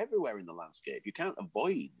are. They're everywhere in the landscape. You can't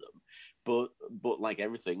avoid them. But like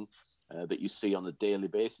everything that you see on a daily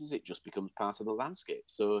basis, it just becomes part of the landscape.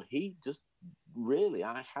 So he just really,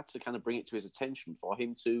 I had to kind of bring it to his attention for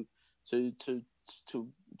him to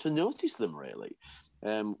notice them, really,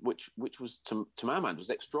 which was to my mind was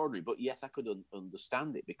extraordinary. But yes, I could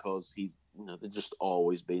understand it because they've just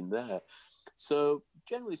always been there. So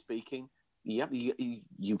generally speaking,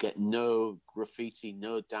 you get no graffiti,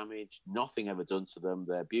 no damage, nothing ever done to them.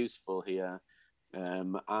 They're beautiful here,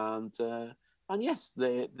 and yes,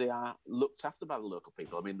 they are looked after by the local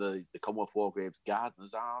people. I mean, the Commonwealth War Graves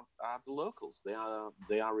gardeners are the locals.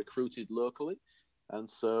 They are recruited locally, and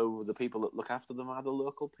so the people that look after them are the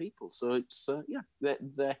local people. So it's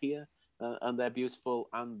they're here and they're beautiful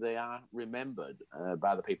and they are remembered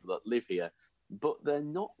by the people that live here. But they're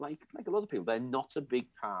not like a lot of people. They're not a big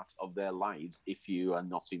part of their lives if you are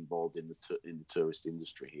not involved in the tourist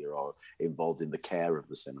industry here or involved in the care of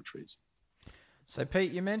the cemeteries. So,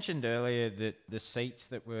 Pete, you mentioned earlier that the seats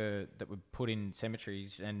that were put in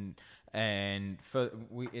cemeteries, it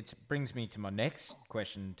brings me to my next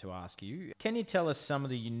question to ask you. Can you tell us some of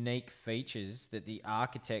the unique features that the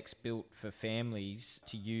architects built for families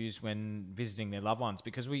to use when visiting their loved ones?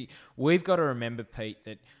 Because we've got to remember, Pete,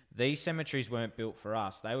 that these cemeteries weren't built for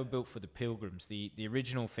us. They were built for the pilgrims, the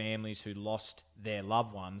original families who lost their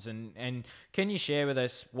loved ones. And can you share with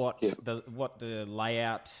us what the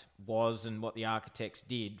layout was and what the architects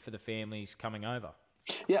did for the families coming over?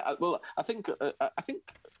 Yeah, well, I think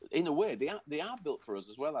in a way they are built for us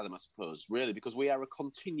as well, Adam. I suppose, really, because we are a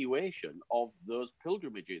continuation of those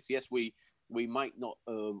pilgrimages. Yes, we might not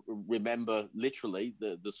remember literally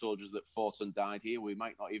the soldiers that fought and died here. We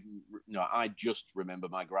might not even, I just remember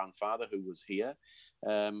my grandfather who was here.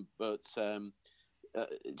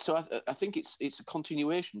 So I think it's a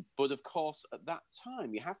continuation. But of course, at that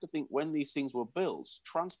time, you have to think when these things were built,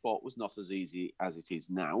 transport was not as easy as it is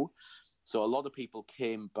now. So a lot of people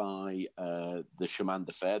came by the chemin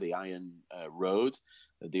de fer, the iron road,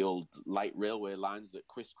 the old light railway lines that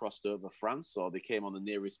crisscrossed over France, or they came on the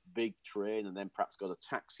nearest big train and then perhaps got a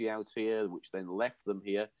taxi out here, which then left them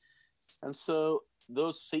here. And so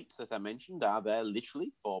those seats that I mentioned are there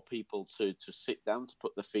literally for people to sit down, to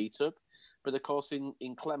put their feet up. But of course, in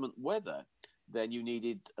inclement weather, then you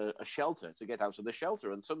needed a shelter to get out of the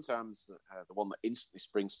shelter. And sometimes the one that instantly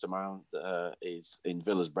springs to mind is in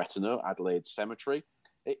Villers-Bretonneux, Adelaide Cemetery.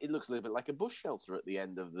 It looks a little bit like a bush shelter at the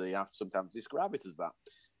end of the... I sometimes describe it as that.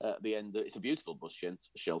 At the end, it's a beautiful bush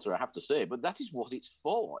shelter, I have to say, but that is what it's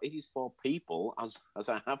for. It is for people, as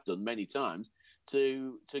I have done many times,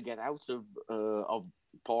 to get out of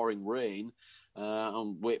pouring rain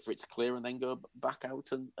and wait for it to clear and then go back out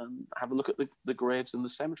and have a look at the graves and the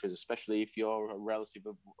cemeteries, especially if you're a relative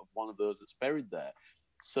of one of those that's buried there.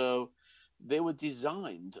 So they were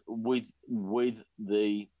designed with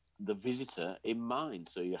the visitor in mind.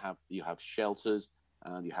 So you have shelters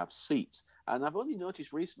and you have seats. And I've only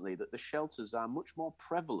noticed recently that the shelters are much more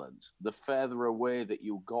prevalent the further away that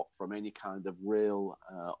you got from any kind of rail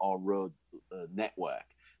or road network.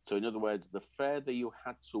 So in other words, the further you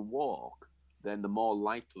had to walk, then the more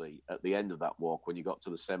likely at the end of that walk, when you got to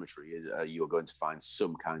the cemetery, you were going to find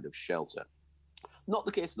some kind of shelter. Not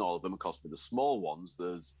the case in all of them, of course. For the small ones,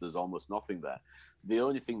 there's almost nothing there. The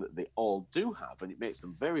only thing that they all do have, and it makes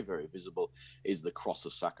them very, very visible, is the cross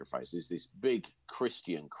of sacrifice. Is this big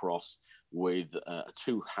Christian cross with a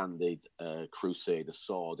two-handed crusader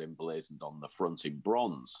sword emblazoned on the front in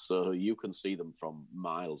bronze. So you can see them from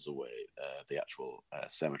miles away, the actual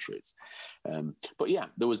cemeteries. But yeah,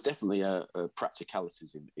 there was definitely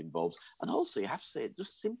practicalities involved. And also, you have to say,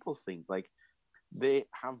 just simple things like they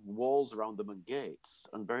have walls around them and gates,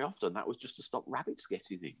 and very often that was just to stop rabbits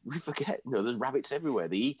getting in. We forget, there's rabbits everywhere.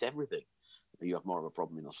 They eat everything. You have more of a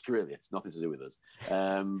problem in Australia. It's nothing to do with us.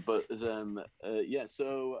 So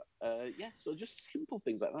just simple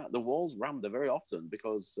things like that. The walls rammed are very often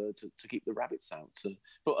because to keep the rabbits out.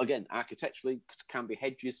 But again, architecturally, can be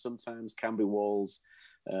hedges sometimes, can be walls,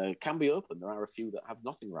 can be open. There are a few that have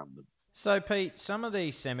nothing around them. So, Pete, some of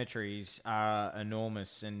these cemeteries are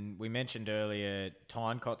enormous, and we mentioned earlier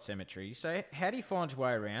Tynecott Cemetery. So, how do you find your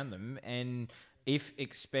way around them? And if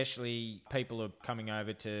especially people are coming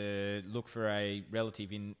over to look for a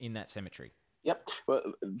relative in that cemetery? Yep. Well,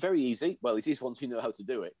 very easy. Well, it is once you know how to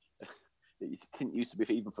do it. It didn't used to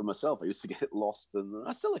be even for myself. I used to get lost, and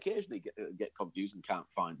I still occasionally get confused and can't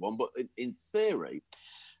find one. But in theory,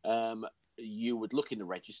 you would look in the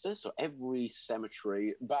register. So every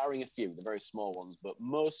cemetery, barring a few, the very small ones, but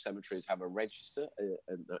most cemeteries have a register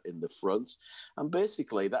in the front. And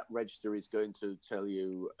basically, that register is going to tell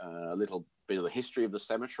you a little bit of the history of the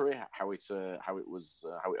cemetery, how it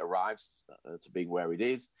arrives to being where it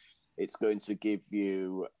is. It's going to give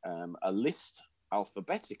you a list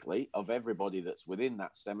alphabetically of everybody that's within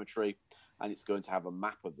that cemetery, and it's going to have a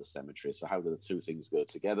map of the cemetery. So how do the two things go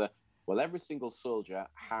together? Well, every single soldier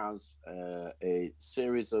has a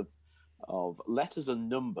series of letters and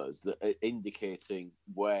numbers that are indicating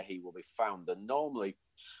where he will be found. And normally,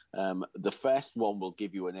 the first one will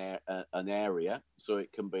give you an area. So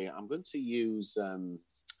it can be, I'm going to use, I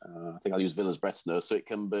think I'll use Villas Bresno. So it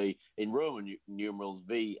can be in Roman numerals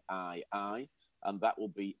VII, and that will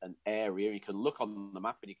be an area. You can look on the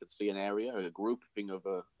map and you can see an area, a grouping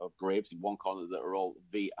of graves in one corner that are all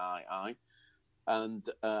VII. And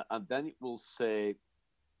then it will say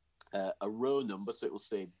a row number. So it will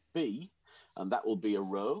say B, and that will be a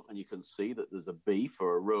row. And you can see that there's a B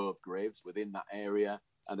for a row of graves within that area.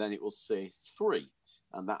 And then it will say 3.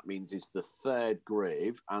 And that means it's the third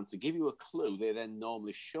grave. And to give you a clue, they then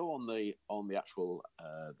normally show on the actual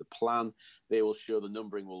the plan. They will show the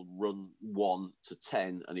numbering will run 1 to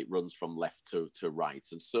 10, and it runs from left to right.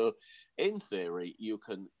 And so, in theory, you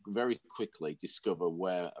can very quickly discover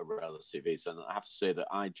where a relative is. And I have to say that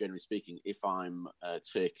I, generally speaking, if I'm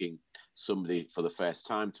taking somebody for the first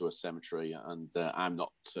time to a cemetery and I'm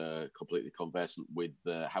not completely conversant with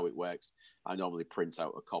how it works, I normally print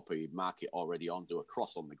out a copy, mark it already on, do a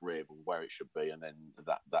cross on the grave of where it should be, and then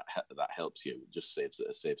that helps you. It just saves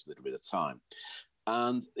a little bit of time.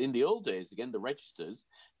 And in the old days, again, the registers,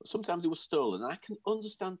 sometimes they were stolen. And I can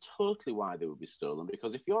understand totally why they would be stolen,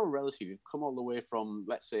 because if you're a relative, you've come all the way from,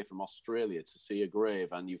 let's say, from Australia to see a grave,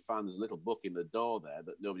 and you find there's a little book in the door there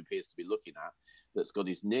that nobody appears to be looking at that's got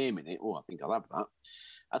his name in it. Oh, I think I'll have that.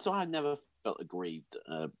 And so I never felt aggrieved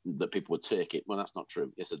that people would take it. Well, that's not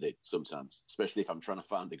true. Yes, I did sometimes, especially if I'm trying to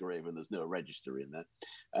find a grave and there's no register in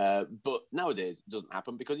there. But nowadays, it doesn't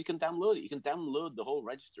happen because you can download it. You can download the whole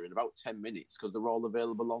register in about 10 minutes because they're all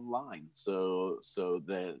available online. So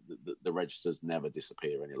the registers never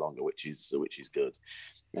disappear any longer, which is good.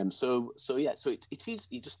 So it is.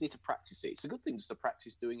 You just need to practice it. It's a good thing just to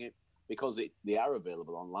practice doing it, because they are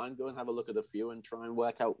available online. Go and have a look at a few and try and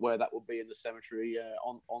work out where that will be in the cemetery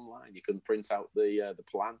online. You can print out the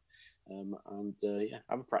plan and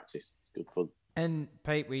have a practice. It's good fun. And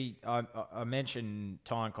Pete, I mentioned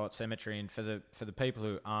Tynecott Cemetery, and for the people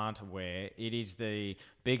who aren't aware, it is the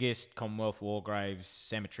biggest Commonwealth War Graves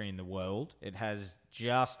cemetery in the world. It has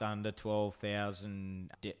just under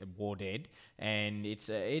 12,000 war dead, and it's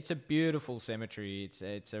a beautiful cemetery.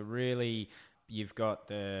 It's a really, you've got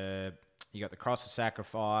the Cross of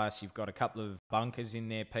Sacrifice. You've got a couple of bunkers in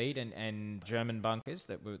there, Pete, and German bunkers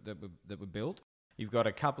that were built. You've got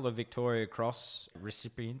a couple of Victoria Cross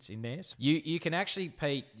recipients in there. So you can actually,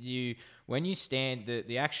 Pete, when you stand,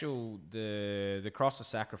 the Cross of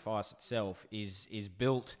Sacrifice itself is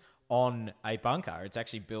built on a bunker. It's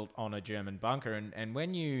actually built on a German bunker, and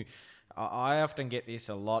when you, I often get this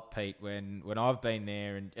a lot, Pete, when I've been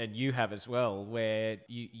there, and you have as well, where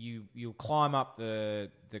you'll climb up the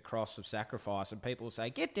Cross of Sacrifice, and people will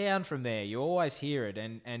say, "Get down from there." You always hear it,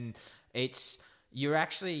 and it's, you're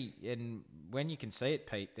actually, and when you can see it,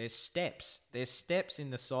 Pete, there's steps in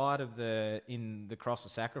the side of the Cross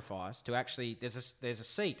of Sacrifice to actually, there's a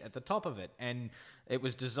seat at the top of it, and it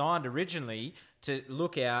was designed originally to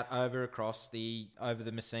look out over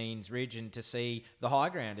the Messines Ridge and to see the high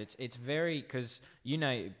ground. It's very, because you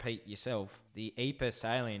know, Pete, yourself, the Ypres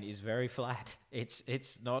salient is very flat.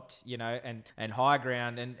 It's not, and high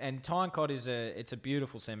ground, and Tynecott it's a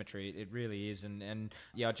beautiful cemetery. It really is, and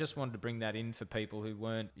yeah, I just wanted to bring that in for people who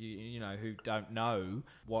weren't, who don't know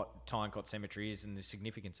what Tynecott Cemetery is and the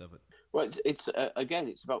significance of it. Well, it's again,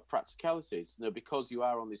 it's about practicalities. Because you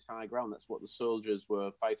are on this high ground, that's what the soldiers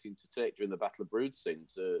were fighting to take during the Battle of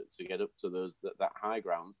Broodsin, to get up to that high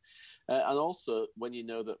ground. And also, when you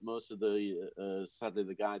know that most of sadly,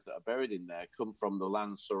 the guys that are buried in there come from the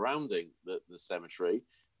land surrounding the cemetery,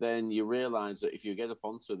 then you realise that if you get up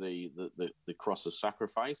onto the cross of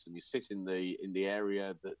sacrifice and you sit in the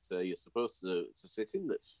area that you're supposed to sit in,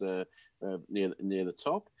 that's near the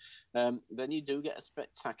top, then you do get a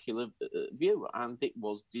spectacular view, and it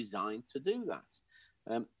was designed to do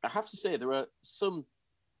that. I have to say there are some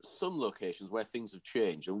locations where things have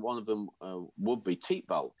changed, and one of them would be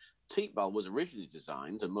Teetbal. Teetbal was originally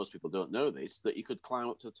designed, and most people don't know this, that you could climb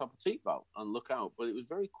up to the top of Teetbal and look out, but it was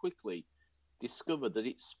very quickly discovered that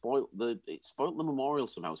it spoilt the memorial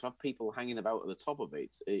somehow. To have people hanging about at the top of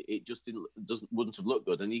it, it just wouldn't have looked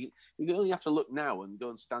good. And you only have to look now and go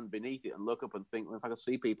and stand beneath it and look up and think, well, if I could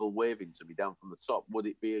see people waving to me down from the top, would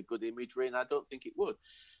it be a good imagery? And I don't think it would.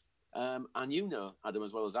 And you know, Adam,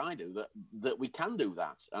 as well as I do, that we can do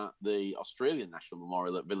that at the Australian National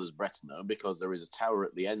Memorial at Villers-Bretonneux, because there is a tower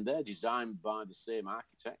at the end there designed by the same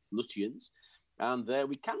architect, Lutyens. And there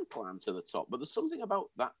we can climb to the top. But there's something about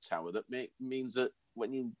that tower that means that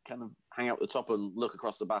when you kind of hang out the top and look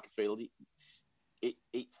across the battlefield,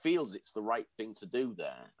 it feels it's the right thing to do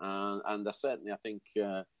there. And I think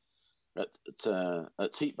at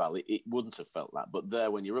Teetbal, it wouldn't have felt that. But there,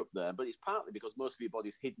 when you're up there, but it's partly because most of your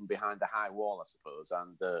body's hidden behind a high wall, I suppose.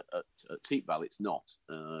 And at Teetbal, it's not.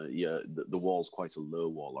 The wall's quite a low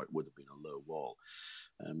wall, or it would have been a low wall.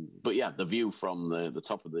 But yeah, the view from the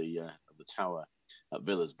top of the tower at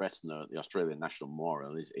Villers-Bretonneux at the Australian National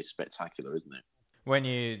Memorial is spectacular, isn't it? When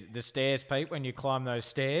the stairs, Pete, when you climb those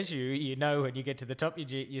stairs, you know when you get to the top,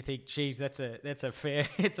 you think, geez, it's a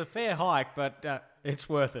fair hike, but it's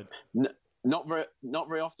worth it. Not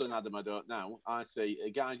very often, Adam. I don't know. I say,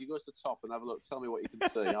 guys, you go to the top and have a look. Tell me what you can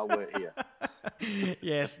see. I'll wait here.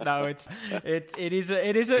 Yes, no, it is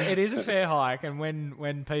a fair hike, and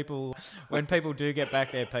when people do get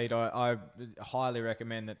back there, Pete, I highly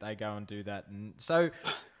recommend that they go and do that. And so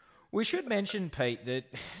we should mention, Pete, that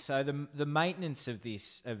the maintenance of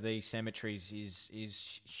these cemeteries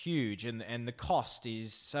is huge, and the cost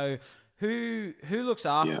is so. Who looks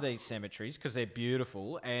after these cemeteries, because they're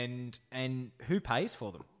beautiful, and who pays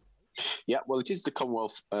for them? Yeah, well, it is the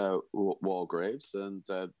Commonwealth War Graves, and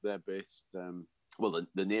they're based.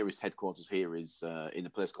 The nearest headquarters here is in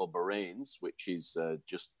a place called Boraines, which is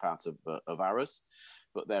just part of Arras,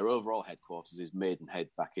 but their overall headquarters is Maidenhead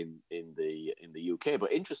back in the UK.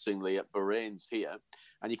 But interestingly, at Boraines here,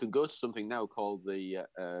 and you can go to something now called the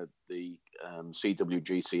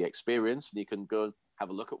CWGC Experience, and you can go and have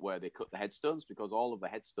a look at where they cut the headstones, because all of the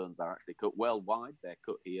headstones are actually cut well wide. They're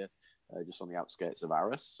cut here, just on the outskirts of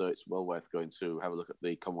Arras, so it's well worth going to have a look at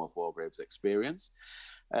the Commonwealth War Graves Experience.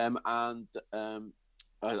 As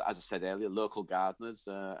I said earlier, local gardeners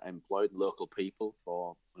employed local people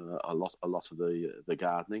for a lot of the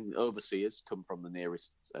gardening. Overseers come from the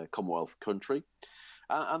nearest Commonwealth country.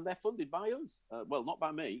 And they're funded by us. Well, not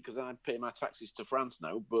by me, because I pay my taxes to France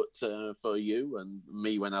now, but for you and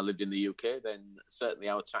me when I lived in the UK, then certainly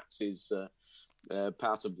our taxes,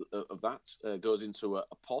 part of that goes into a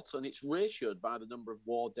pot, and it's ratioed by the number of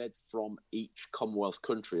war dead from each Commonwealth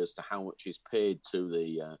country as to how much is paid to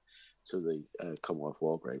the Commonwealth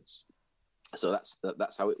War Graves. So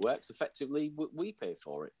that's how it works. Effectively, we pay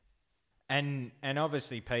for it. And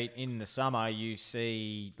obviously, Pete, in the summer, you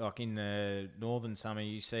see, like in the northern summer,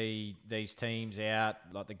 you see these teams out,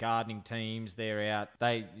 like the gardening teams, they're out.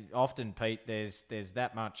 They often, Pete, there's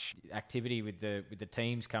that much activity with the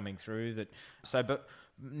teams coming through that. So, but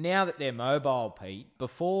now that they're mobile, Pete,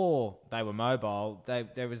 before they were mobile,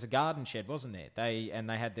 there was a garden shed, wasn't there? They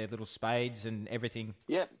had their little spades and everything.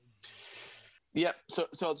 Yeah. Yeah. So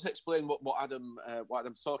I'll just explain what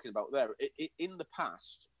Adam's talking about there. In the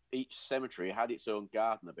past, each cemetery had its own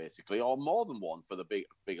gardener, basically, or more than one for the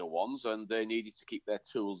bigger ones, and they needed to keep their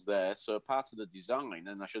tools there. So part of the design,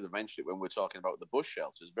 and I should have mentioned it when we're talking about the bush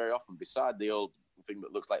shelters, very often beside the old thing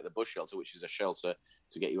that looks like the bush shelter, which is a shelter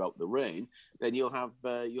to get you out the rain, then you'll have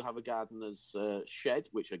a gardener's shed,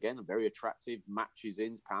 which again, very attractive, matches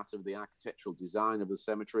in part of the architectural design of the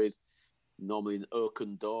cemeteries. Normally an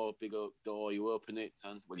oaken door, big oak door, you open it,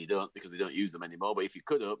 and well, you don't, because they don't use them anymore, but if you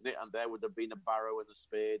could open it, and there would have been a barrow and a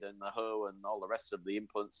spade and a hoe and all the rest of the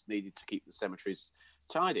implements needed to keep the cemeteries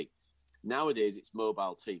tidy. Nowadays, it's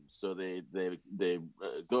mobile teams, so they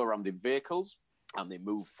go around in vehicles, and they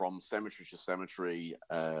move from cemetery to cemetery,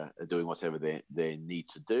 doing whatever they need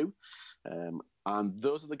to do. And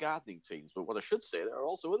those are the gardening teams. But what I should say, there are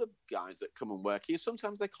also other guys that come and work here.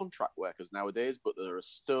 Sometimes they're contract workers nowadays, but there are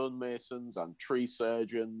stonemasons and tree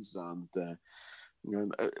surgeons and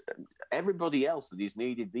Everybody else that is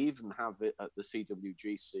needed, they even have it at the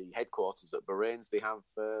CWGC headquarters at Bahrain's. They have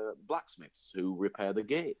blacksmiths who repair the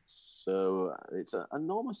gates. So it's an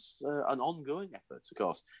enormous, an ongoing effort, of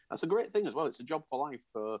course. That's a great thing as well. It's a job for life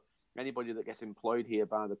for anybody that gets employed here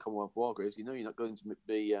by the Commonwealth War Graves. You know, you're not going to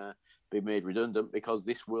be made redundant because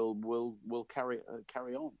this will carry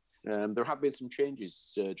on. There have been some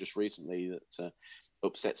changes just recently that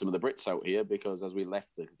upset some of the Brits out here because as we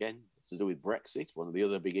left again to do with Brexit, one of the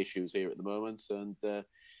other big issues here at the moment, and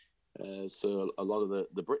so a lot of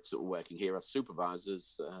the Brits that were working here as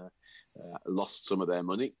supervisors lost some of their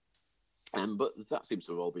money. But that seems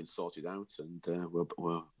to have all been sorted out, and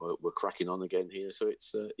we're cracking on again here. So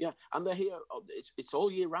it's and they're here. It's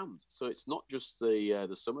all year round. So it's not just the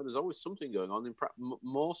summer. There's always something going on. In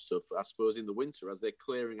more stuff, I suppose, in the winter as they're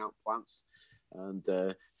clearing out plants and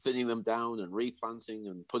thinning them down and replanting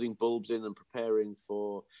and putting bulbs in and preparing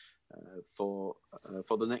for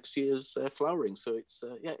the next year's flowering. So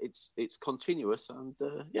it's continuous and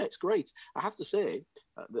it's great. I have to say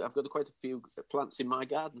that I've got quite a few plants in my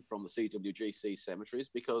garden from the CWGC cemeteries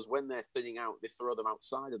because when they're thinning out, they throw them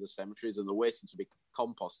outside of the cemeteries and they're waiting to be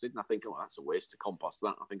composted. And I think, oh, that's a waste to compost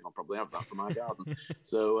that. I think I'll probably have that for my garden.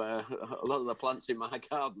 So a lot of the plants in my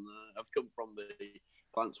garden have come from the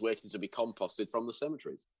plants waiting to be composted from the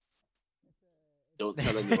cemeteries. Don't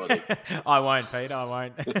tell anybody. I won't, Pete. I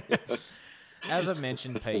won't. As I've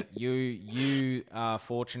mentioned, Pete, you are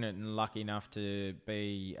fortunate and lucky enough to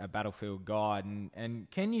be a battlefield guide.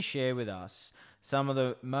 And can you share with us some of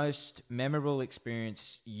the most memorable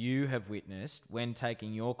experience you have witnessed when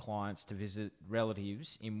taking your clients to visit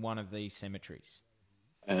relatives in one of these cemeteries?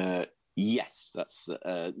 Yes, that's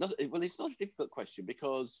it's not a difficult question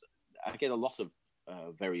because I get a lot of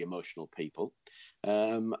very emotional people,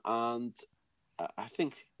 and I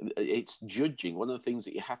think it's judging. One of the things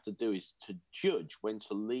that you have to do is to judge when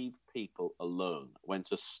to leave people alone, when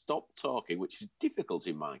to stop talking, which is difficult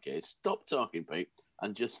in my case. Stop talking, Pete,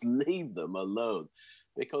 and just leave them alone,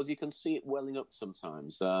 because you can see it welling up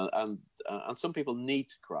sometimes. And some people need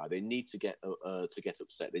to cry. They need to get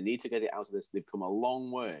upset. They need to get it out of this. They've come a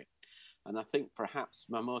long way. And I think perhaps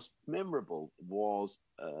my most memorable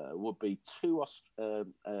would be two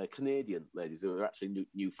Canadian ladies who are actually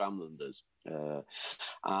Newfoundlanders.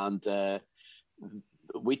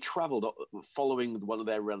 We travelled following one of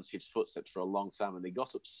their relatives' footsteps for a long time, and they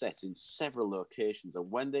got upset in several locations.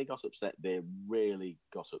 And when they got upset, they really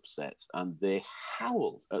got upset, and they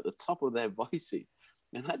howled at the top of their voices.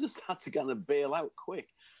 And I just had to kind of bail out quick.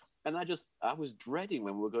 And I was dreading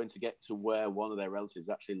when we were going to get to where one of their relatives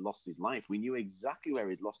actually lost his life. We knew exactly where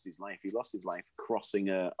he'd lost his life. He lost his life crossing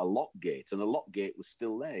a lock gate, and the lock gate was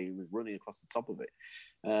still there. He was running across the top of it.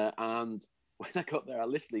 And when I got there, I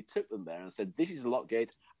literally took them there and said, "This is the lock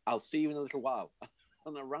gate. I'll see you in a little while."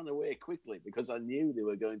 And I ran away quickly because I knew they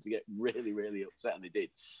were going to get really, really upset, and they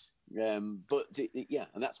did. And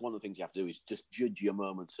that's one of the things you have to do is just judge your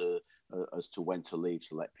moment as to when to leave,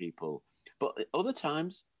 to let people. But other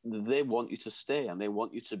times, they want you to stay and they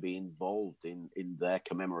want you to be involved in their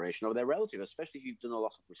commemoration of their relative, especially if you've done a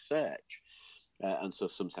lot of research. And so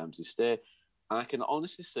sometimes they stay. I can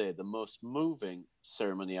honestly say the most moving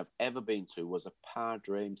ceremony I've ever been to was a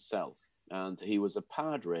padre himself. And he was a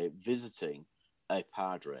padre visiting a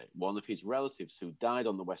padre, one of his relatives who died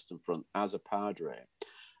on the Western Front as a padre.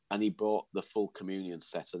 And he bought the full communion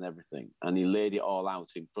set and everything. And he laid it all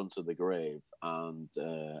out in front of the grave and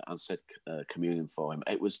said communion for him.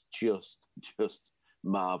 It was just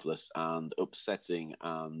marvellous and upsetting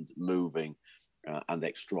and moving and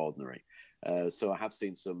extraordinary. So I have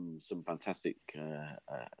seen some fantastic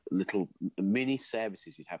little mini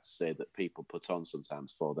services, you'd have to say, that people put on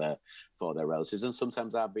sometimes for their relatives, and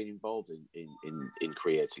sometimes I've been involved in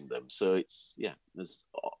creating them. So there's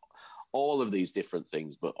all of these different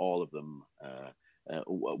things, but all of them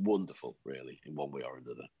wonderful, really, in one way or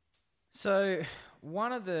another. So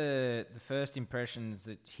one of the first impressions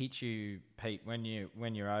that hit you, Pete, when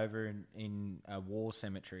you're over in a war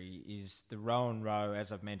cemetery is the row and row,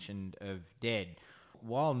 as I've mentioned, of dead.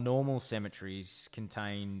 While normal cemeteries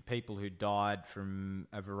contain people who died from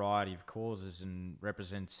a variety of causes and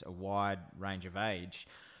represents a wide range of age,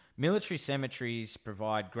 military cemeteries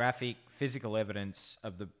provide graphic, physical evidence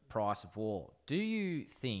of the price of war. Do you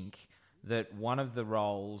think that one of the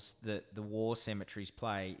roles that the war cemeteries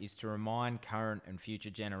play is to remind current and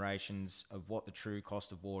future generations of what the true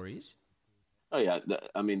cost of war is? Oh, yeah.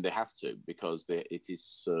 I mean, they have to, because it is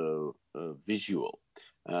so visual.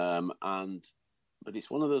 But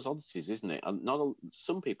it's one of those oddities, isn't it? And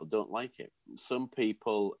some people don't like it. Some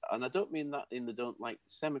people, and I don't mean that in the don't like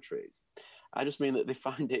cemeteries. I just mean that they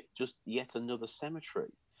find it just yet another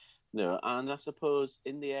cemetery. No, and I suppose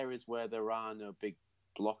in the areas where there are no big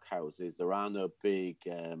block houses, there are no big,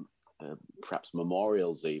 perhaps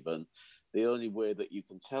memorials even, the only way that you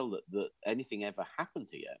can tell that anything ever happened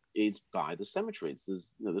here is by the cemeteries.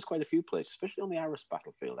 There's quite a few places, especially on the Arras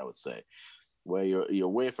battlefield, I would say, where you're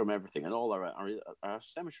away from everything, and all are a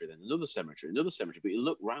cemetery, then another cemetery, but you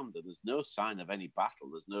look round and there's no sign of any battle,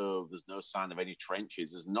 there's no sign of any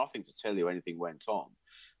trenches, there's nothing to tell you anything went on.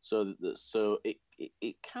 So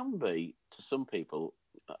it can be, to some people,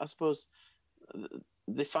 I suppose,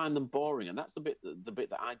 they find them boring, and that's the bit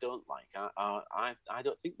that I don't like. I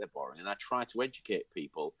don't think they're boring, and I try to educate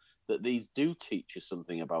people that these do teach you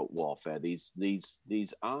something about warfare. These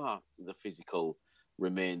are the physical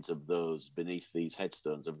remains of those beneath these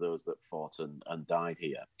headstones of those that fought and died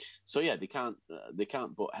here. So yeah, they can't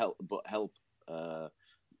but help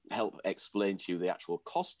explain to you the actual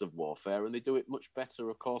cost of warfare, and they do it much better,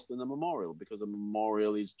 of course, than a memorial, because a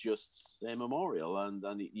memorial is just a memorial, and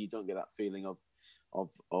you don't get that feeling of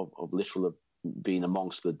literal being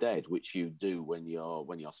amongst the dead, which you do when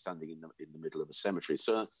you're standing in the middle of a cemetery.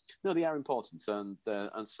 So no, they are important,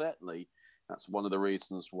 and certainly that's one of the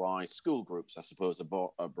reasons why school groups, I suppose,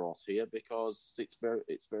 are brought here, because it's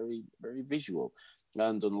very very visual.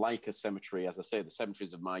 And unlike a cemetery, as I say, the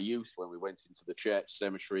cemeteries of my youth, when we went into the church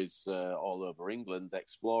cemeteries all over England,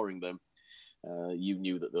 exploring them, you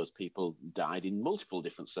knew that those people died in multiple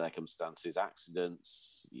different circumstances,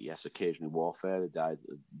 accidents, yes, occasionally warfare. They died,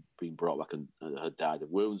 being brought back and had died of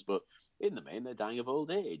wounds, but in the main, they're dying of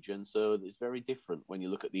old age. And so it's very different when you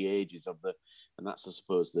look at the ages of and that's, I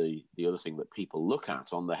suppose, the other thing that people look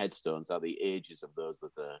at on the headstones are the ages of those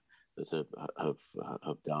that have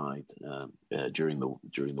died during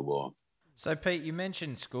the war. So, Pete, you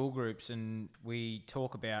mentioned school groups, and we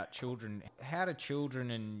talk about children. How do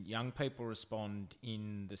children and young people respond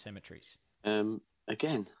in the cemeteries?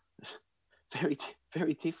 Again, very,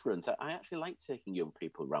 very different. I actually like taking young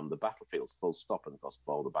people around the battlefields, full stop. And of course,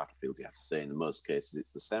 for all the battlefields, you have to say in most cases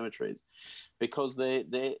it's the cemeteries, because they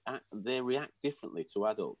react differently to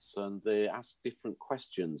adults, and they ask different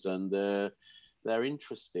questions, and they're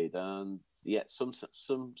interested, and yet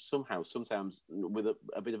somehow sometimes with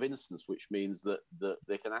a bit of innocence, which means that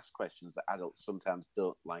they can ask questions that adults sometimes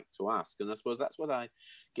don't like to ask. And I suppose that's what I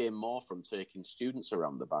gain more from taking students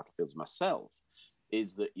around the battlefields myself,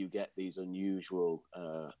 is that you get these unusual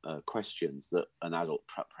questions that an adult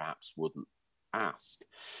perhaps wouldn't ask.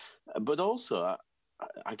 But also,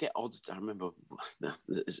 I get odd. I remember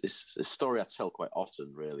it's a story I tell quite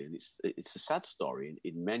often, really, and it's a sad story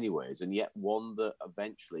in many ways, and yet one that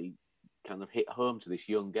eventually kind of hit home to this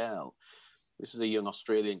young girl. This was a young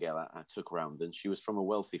Australian girl I took around, and she was from a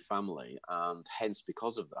wealthy family, and hence,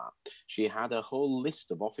 because of that, she had a whole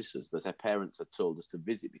list of officers that her parents had told us to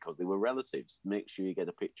visit because they were relatives. Make sure you get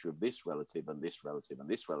a picture of this relative and this relative and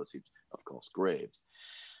this relative, of course, graves.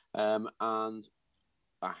 And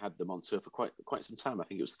I had them on tour for quite some time. I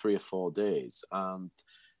think it was 3 or 4 days. And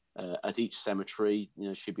at each cemetery,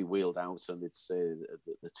 she'd be wheeled out, and they'd say,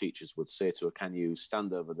 the teachers would say to her, "Can you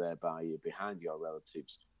stand over there behind your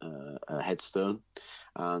relative's headstone?"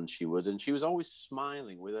 And she would, and she was always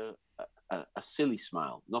smiling with a silly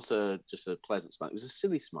smile, not just a pleasant smile. It was a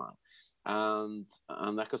silly smile, and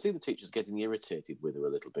I could see the teachers getting irritated with her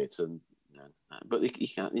a little bit, but you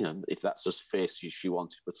can't, if that's just face she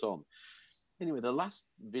wanted to put on. Anyway, the last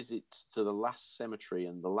visit to the last cemetery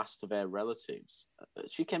and the last of her relatives,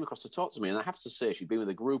 she came across to talk to me. And I have to say, she'd been with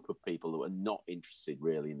a group of people who were not interested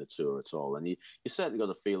really in the tour at all. And you certainly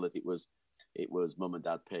got to feel that it was mum and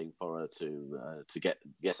dad paying for her to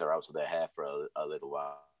get her out of their hair for a little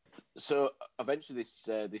while. So eventually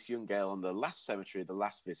this young girl on the last cemetery, the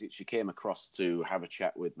last visit, she came across to have a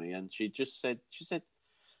chat with me. And she said,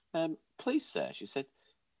 "Please, sir," she said,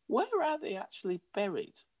 "where are they actually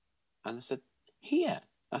buried?" And I said, "Here."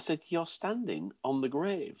 I said, "You're standing on the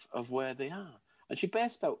grave of where they are." And she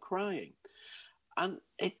burst out crying. And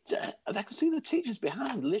I could see the teachers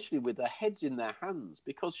behind, literally with their heads in their hands,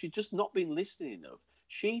 because she'd just not been listening enough.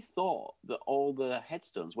 She thought that all the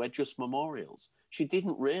headstones were just memorials. She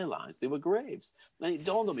didn't realise they were graves. And it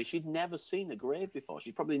dawned on me, she'd never seen a grave before.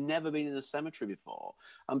 She'd probably never been in a cemetery before.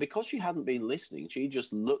 And because she hadn't been listening, she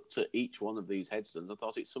just looked at each one of these headstones and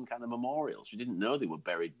thought it's some kind of memorial. She didn't know they were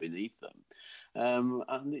buried beneath them.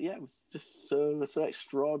 And yeah, it was just so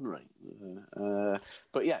extraordinary.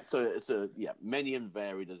 But yeah, so yeah, many and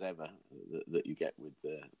varied as ever that you get with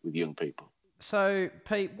young people. So,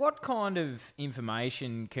 Pete, what kind of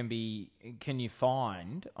information can you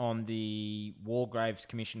find on the War Graves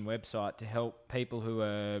Commission website to help people who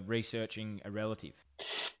are researching a relative?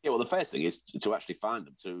 Yeah, well, the first thing is to actually find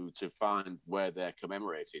them, to find where they're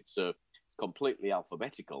commemorated. So it's completely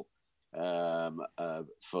alphabetical.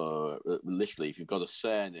 For literally, if you've got a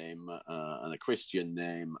surname and a Christian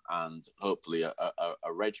name, and hopefully a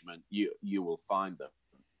regiment, you will find them.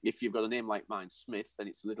 If you've got a name like mine, Smith, then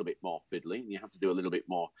it's a little bit more fiddly, and you have to do a little bit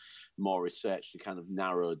more research to kind of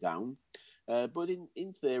narrow down. But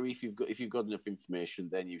in theory, if you've got enough information,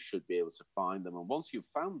 then you should be able to find them. And once you've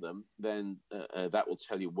found them, then that will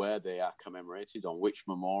tell you where they are commemorated, on which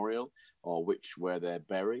memorial, or where they're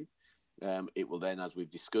buried. It will then, as we've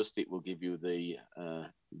discussed, it will give you the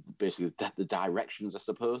basically the directions, I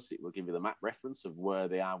suppose. It will give you the map reference of where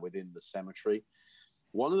they are within the cemetery.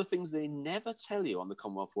 One of the things they never tell you on the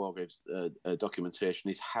Commonwealth War Graves documentation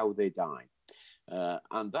is how they died.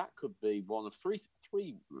 And that could be one of three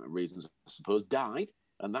reasons, I suppose. Died,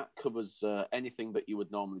 and that covers anything that you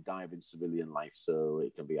would normally die of in civilian life. So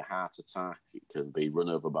it can be a heart attack, it can be run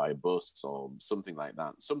over by a bus, or something like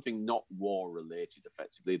that. Something not war-related,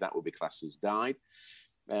 effectively. That would be classed as died.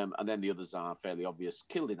 And then the others are fairly obvious: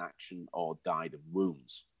 killed in action or died of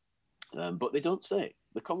wounds. But they don't say.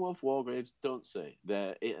 The Commonwealth War Graves don't say.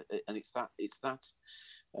 And it's that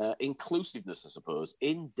inclusiveness, I suppose.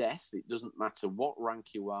 In death, it doesn't matter what rank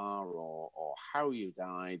you are or how you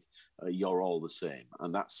died, you're all the same.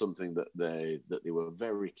 And that's something that they were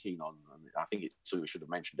very keen on. And I think it's something we should have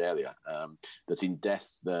mentioned earlier, that in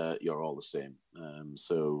death, you're all the same.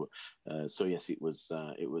 So yes, it was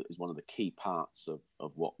one of the key parts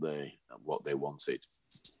of what they wanted.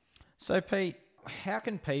 So, Pete, how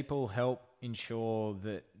can people help ensure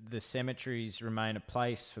that the cemeteries remain a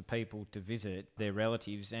place for people to visit their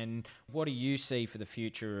relatives, and what do you see for the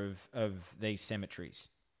future of these cemeteries?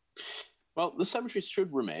 Well, the cemeteries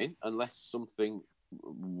should remain unless something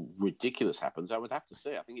ridiculous happens. I would have to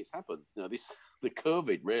say, I think it's happened. The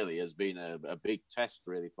COVID really has been a big test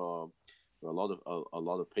really for a lot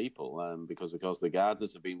of people, because of course the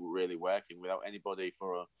gardeners have been really working without anybody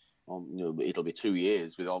for it'll be 2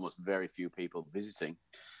 years with almost very few people visiting,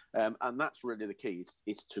 and that's really the key.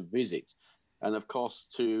 Is to visit, and of course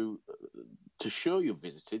to show you've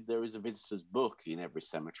visited. There is a visitor's book in every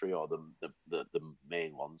cemetery, or the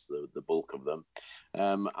main ones, the bulk of them,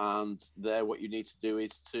 and there what you need to do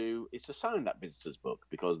is to sign that visitor's book,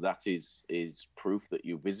 because that is proof that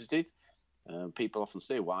you visited. People often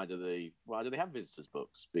say, why do they have visitors'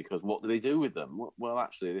 books? Because what do they do with them? Well,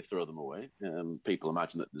 actually, they throw them away. People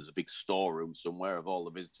imagine that there's a big storeroom somewhere of all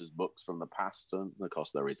the visitors' books from the past, and of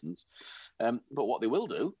course there isn't. But what they will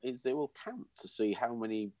do is they will count to see how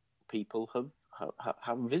many people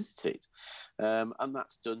have visited, and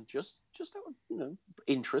that's done just out of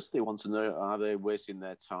interest. They want to know, are they wasting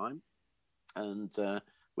their time? And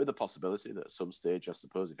with the possibility that at some stage, I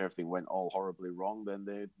suppose, if everything went all horribly wrong,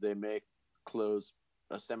 then they may close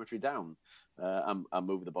a cemetery down and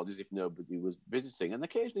move the bodies if nobody was visiting. And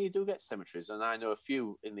occasionally you do get cemeteries, and I know a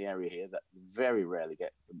few in the area here that very rarely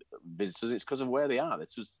get visitors. It's because of where they are.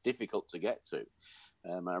 It's just difficult to get to.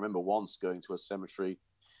 I remember once going to a cemetery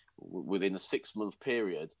within a 6-month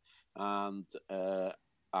period, and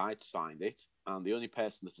I'd signed it, and the only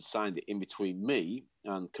person that had signed it in between me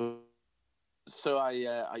and so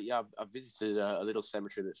I visited a little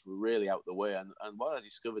cemetery that's really out the way, and what I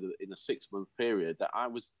discovered in a 6-month period, that I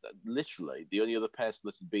was literally the only other person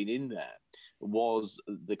that had been in there was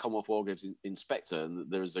the Commonwealth War Graves inspector, and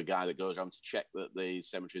there is a guy that goes around to check that the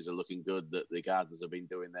cemeteries are looking good, that the gardeners have been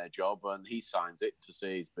doing their job, and he signs it to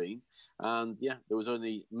say he's been. And yeah, there was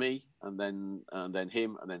only me, and then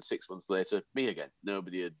him, and then 6 months later, me again.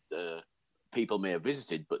 Nobody had. People may have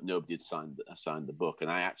visited, but nobody had signed the book,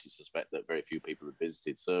 and I actually suspect that very few people had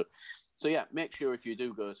visited. So yeah, make sure if you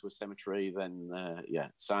do go to a cemetery, then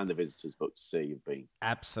sign the visitor's book to say you've been.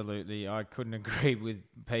 Absolutely, I couldn't agree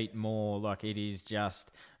with Pete more. Like, it is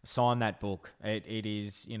just sign that book. It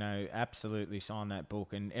is, absolutely sign that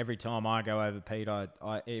book. And every time I go over, Pete, I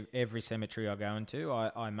every cemetery I go into,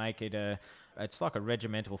 I make it it's like a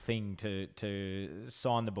regimental thing to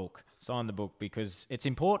sign the book, because it's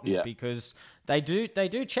important, because they do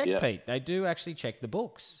check, Pete. They do actually check the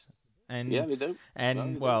books. And, yeah, they do.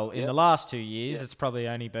 And in the last 2 years, it's probably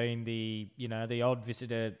only been the odd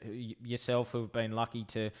visitor, yourself, who've been lucky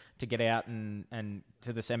to get out and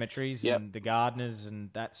to the cemeteries and the gardeners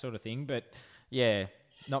and that sort of thing. But yeah,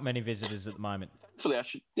 not many visitors at the moment.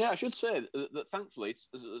 Thankfully, I should say that thankfully,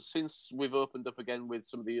 since we've opened up again with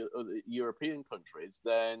some of the other European countries,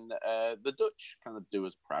 then the Dutch kind of do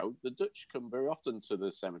us proud. The Dutch come very often to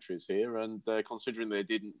the cemeteries here, and considering they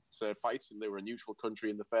didn't fight and they were a neutral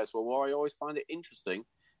country in the First World War, I always find it interesting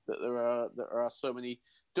that there are so many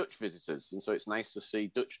Dutch visitors, and so it's nice to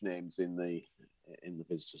see Dutch names in in the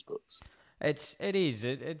visitors' books. It's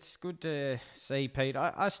good to see, Pete.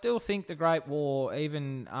 I still think the Great War,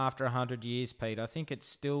 even after 100 years, Pete, I think it's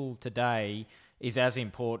still today is as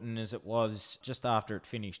important as it was just after it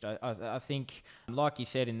finished. I think, like you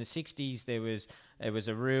said, in the 60s there was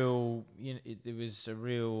a real there was a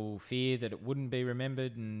real fear that it wouldn't be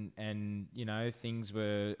remembered, and things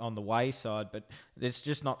were on the wayside. But it's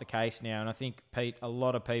just not the case now. And I think, Pete, a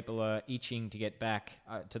lot of people are itching to get back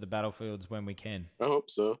to the battlefields when we can. I hope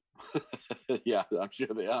so. Yeah, I'm sure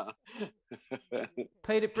they are.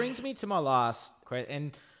 Pete, it brings me to my last question,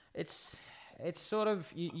 and it's sort of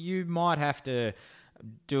you might have to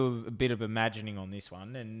do a bit of imagining on this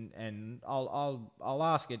one, and I'll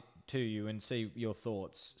ask it to you and see your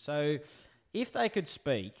thoughts. So, if they could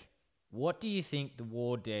speak, what do you think the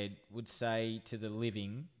war dead would say to the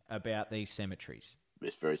living about these cemeteries?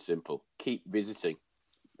 It's very simple. Keep visiting.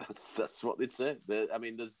 That's what they'd say.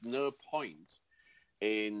 There's no point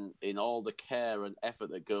in all the care and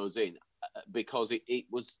effort that goes in, because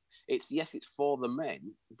it's for the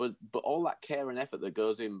men, but all that care and effort that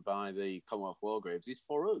goes in by the Commonwealth War Graves is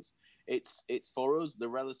for us. It's for us, the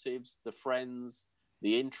relatives, the friends,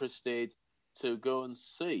 the interested, to go and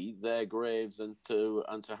see their graves and to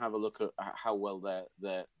have a look at how well they're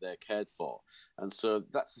cared for. And so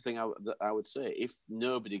that's the thing I would say. If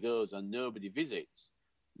nobody goes and nobody visits,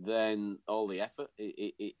 then all the effort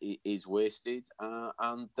is wasted,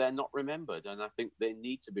 and they're not remembered. And I think they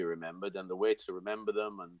need to be remembered, and the way to remember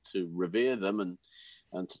them and to revere them and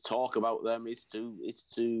to talk about them is to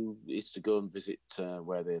go and visit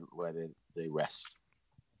where they rest.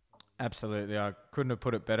 Absolutely, I couldn't have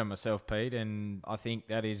put it better myself, Pete. And I think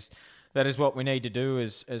that is what we need to do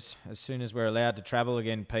as soon as we're allowed to travel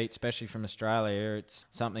again, Pete, especially from Australia. It's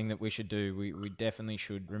something that we should do. We definitely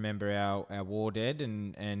should remember our war dead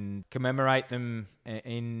and commemorate them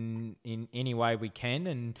in any way we can.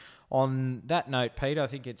 And on that note, Pete, I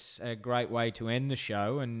think it's a great way to end the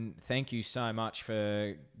show. And thank you so much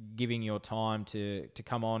for giving your time to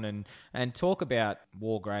come on and talk about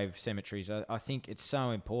war grave cemeteries. I think it's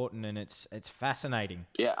so important and it's fascinating.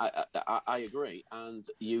 Yeah, I agree. And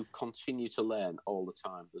you continue to learn all the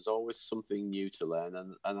time. There's always something new to learn,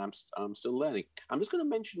 and I'm still learning. I'm just going to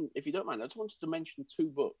mention, if you don't mind, I just wanted to mention two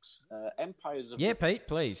books. Pete,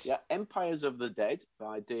 please. Yeah, Empires of the Dead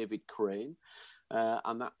by David Crane.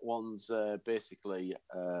 And that one's basically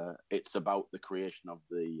it's about the creation of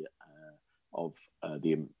the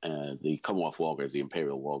Commonwealth War Graves, the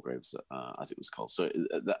Imperial War Graves, as it was called. So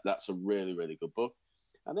that's a really, really good book.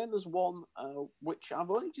 And then there's one which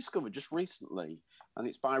I've only discovered just recently, and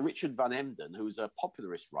it's by Richard Van Emden, who's a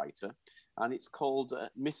popularist writer, and it's called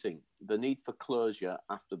Missing: The Need for Closure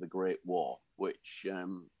After the Great War, which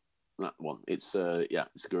that one, it's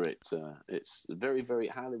great. It's very, very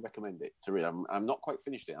highly recommend it to read. I'm not quite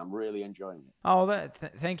finished it. I'm really enjoying it. Oh,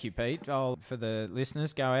 thank you, Pete. For the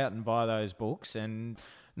listeners, go out and buy those books. And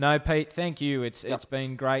no, Pete, thank you. It's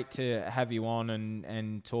been great to have you on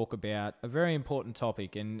and talk about a very important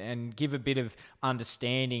topic and give a bit of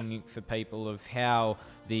understanding for people of how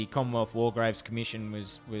the Commonwealth War Graves Commission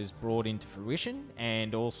was brought into fruition,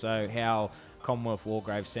 and also how Commonwealth War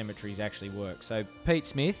Graves Cemeteries actually work. So, Pete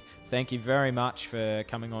Smith, thank you very much for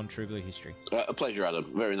coming on True Blue History. A pleasure, Adam.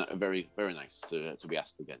 Very, very nice to be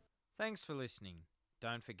asked again. Thanks for listening.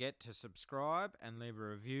 Don't forget to subscribe and leave a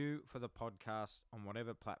review for the podcast on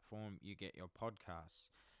whatever platform you get your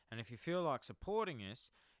podcasts. And if you feel like supporting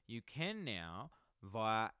us, you can now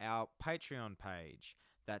via our Patreon page.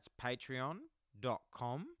 That's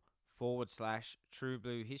patreon.com/True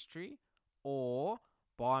Blue History, or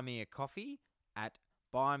buy me a coffee at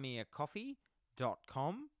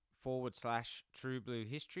buymeacoffee.com/True Blue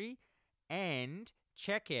History, and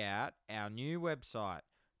check out our new website,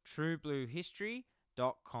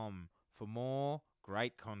 truebluehistory.com, for more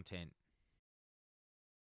great content.